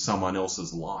moment in someone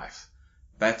else's life.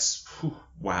 That's,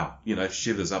 wow,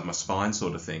 shivers up my spine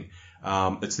sort of thing.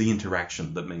 It's the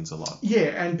interaction that means a lot.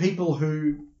 Yeah, and people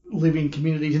who live in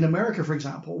communities in America, for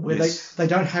example, where they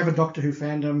don't have a Doctor Who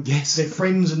fandom. Yes. Their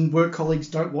friends and work colleagues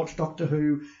don't watch Doctor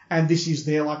Who, and this is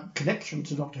their connection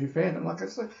to Doctor Who fandom.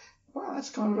 It's like, wow,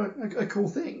 that's kind of a cool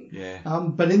thing. Yeah.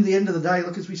 But in the end of the day,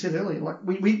 as we said earlier,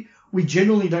 we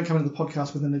generally don't come into the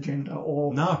podcast with an agenda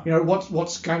or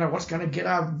what's going to get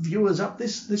our viewers up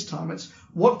this time. It's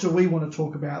what do we want to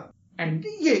talk about? And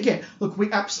look,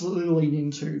 we absolutely lean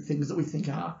into things that we think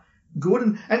are good,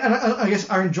 and I guess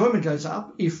our enjoyment goes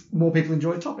up if more people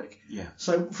enjoy a topic. Yeah.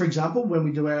 So, for example, when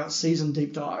we do our season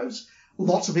deep dives,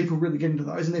 lots of people really get into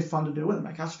those, and they're fun to do, and they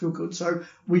make us feel good. So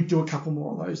we do a couple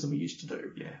more of those than we used to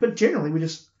do. Yeah. But generally, we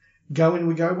just go in and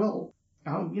we go, well,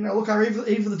 look, our Eve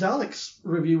of the Daleks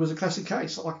review was a classic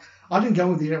case. I didn't go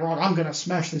with the I'm going to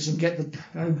smash this and get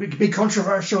the big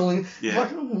controversial. And I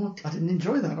didn't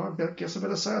enjoy that. I guess I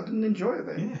better say I didn't enjoy it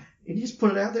then. Yeah. And you just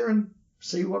put it out there and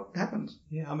see what happens.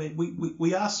 Yeah,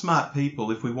 we are smart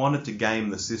people. If we wanted to game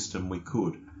the system, we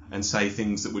could and say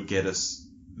things that would get us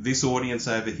this audience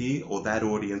over here or that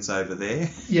audience over there.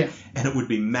 Yeah. And it would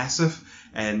be massive.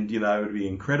 And, it would be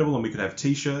incredible, and we could have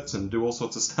T-shirts and do all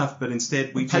sorts of stuff, but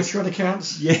instead we Patreon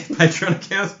accounts. Yeah, Patreon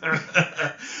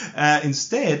accounts.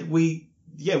 Instead, we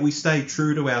stay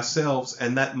true to ourselves,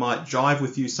 and that might jive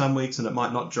with you some weeks, and it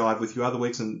might not jive with you other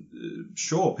weeks, and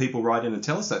sure, people write in and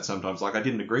tell us that sometimes, I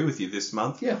didn't agree with you this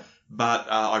month, but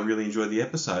I really enjoyed the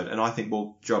episode, and I think,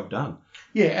 well, job done.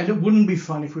 Yeah, and it wouldn't be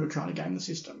fun if we were trying to game the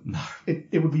system. No.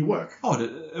 It would be work. Oh,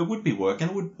 it would be work, and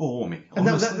it would bore me. And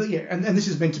and this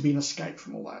is meant to be an escape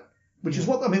from all that, which is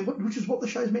what the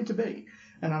show's meant to be.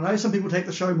 And I know some people take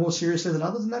the show more seriously than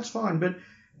others, and that's fine. But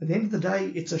at the end of the day,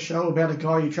 it's a show about a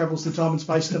guy who travels through time and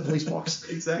space in a police box.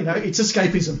 Exactly. It's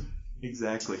escapism.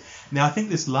 Exactly. Now, I think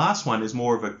this last one is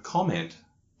more of a comment.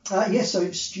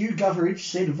 So Stu Gutteridge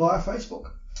said via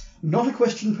Facebook, not a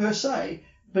question per se,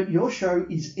 but your show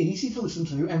is easy to listen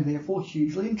to and therefore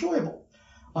hugely enjoyable.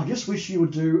 I just wish you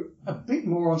would do a bit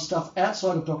more on stuff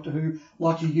outside of Doctor Who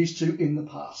like you used to in the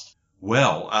past.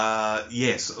 Well,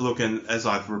 yes. Look, and as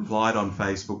I've replied on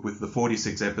Facebook, with the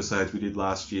 46 episodes we did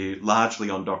last year, largely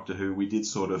on Doctor Who, we did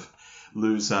sort of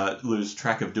lose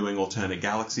track of doing alternate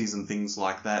galaxies and things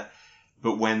like that.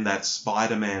 But when that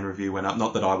Spider-Man review went up,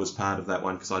 not that I was part of that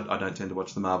one because I don't tend to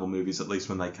watch the Marvel movies, at least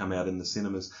when they come out in the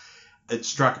cinemas, it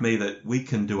struck me that we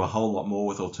can do a whole lot more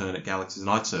with alternate galaxies, and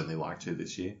I'd certainly like to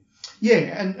this year.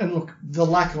 Yeah, and look, the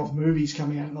lack of movies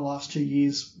coming out in the last 2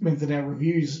 years meant that our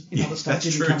reviews in other stuff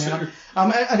didn't come out.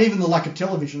 And even the lack of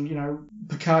television,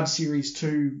 Picard Series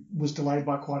 2 was delayed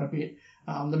by quite a bit.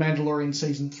 The Mandalorian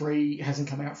Season 3 hasn't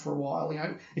come out for a while.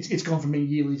 It's gone from being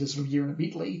yearly to sort of year and a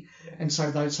bitly. Yeah. And so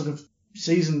those sort of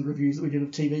season reviews that we did of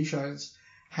TV shows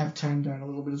have toned down a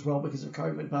little bit as well because of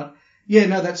COVID. But yeah,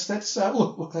 no, that's that's a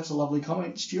lovely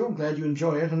comment, Stu. I'm glad you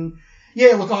enjoy it. And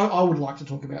yeah, look, I would like to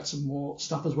talk about some more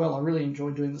stuff as well. I really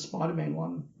enjoyed doing the Spider-Man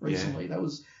one recently. Yeah.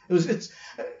 It's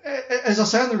as I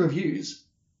say in the reviews,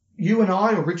 you and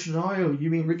I, or Richard and I, or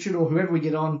you and Richard, or whoever we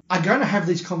get on, are going to have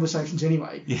these conversations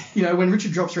anyway. Yeah. When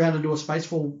Richard drops around to do a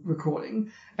Spacefall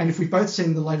recording, and if we've both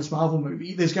seen the latest Marvel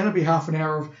movie, there's going to be half an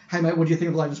hour of, hey mate, what do you think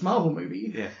of the latest Marvel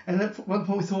movie? Yeah. And at one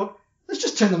point we thought, let's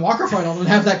just turn the microphone on and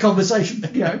have that conversation,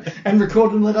 and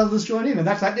record and let others join in. And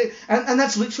that's that. And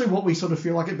that's literally what we sort of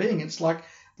feel like it being. It's like,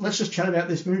 let's just chat about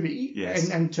this movie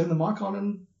and turn the mic on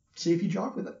and see if you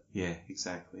jive with it. Yeah,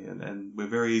 exactly. And we're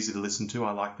very easy to listen to.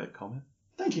 I like that comment.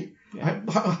 Thank you. Yeah.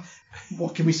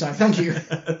 What can we say? Thank you.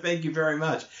 Thank you very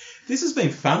much. This has been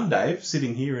fun, Dave,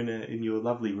 sitting here in your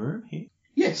lovely room here.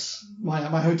 Yes,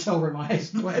 my hotel room, I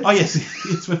hasten to add. Oh, yes.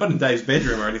 We're not in Dave's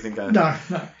bedroom or anything going on.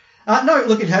 No. No,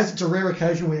 look, it's a rare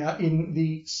occasion we are in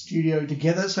the studio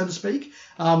together, so to speak.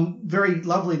 Very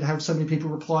lovely to have so many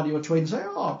people reply to your tweet and say,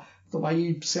 oh, the way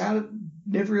you sounded,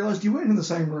 never realised you weren't in the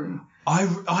same room.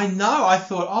 I know. I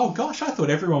thought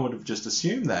everyone would have just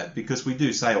assumed that, because we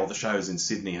do say all the shows in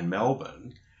Sydney and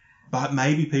Melbourne. But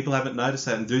maybe people haven't noticed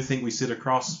that and do think we sit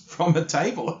across from a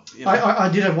table. I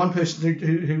did have one person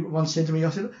who once said to me, I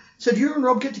said, so do you and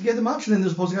Rob get together much? And then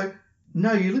there's a person go,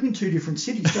 no, you live in 2 different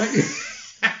cities, don't you?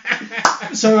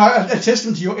 So a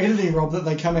testament to your editing, Rob, that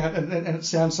they come out and it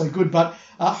sounds so good. But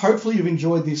hopefully you've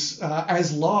enjoyed this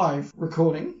as live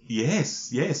recording.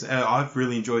 Yes. I've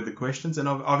really enjoyed the questions, and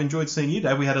I've enjoyed seeing you,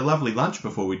 Dave. We had a lovely lunch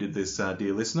before we did this,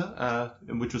 dear listener,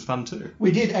 which was fun too.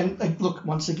 We did. And look,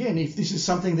 once again, if this is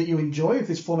something that you enjoy, if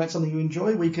this format's something you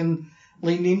enjoy, we can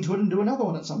lean into it and do another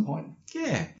one at some point.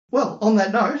 Yeah. Well, on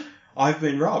that note, I've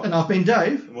been Rob. And I've been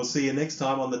Dave. And we'll see you next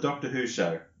time on the Doctor Who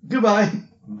Show. Goodbye.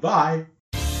 Bye.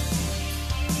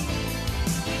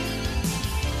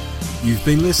 You've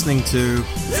been listening to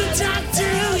The Doctor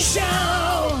Who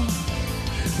Show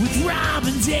with Rob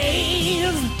and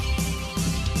Dave.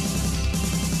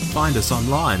 Find us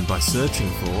online by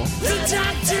searching for The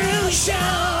Doctor Who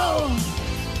Show.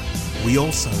 We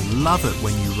also love it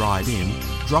when you write in.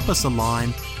 Drop us a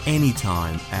line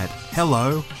anytime at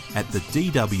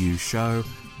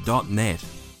hello@thedwshow.net.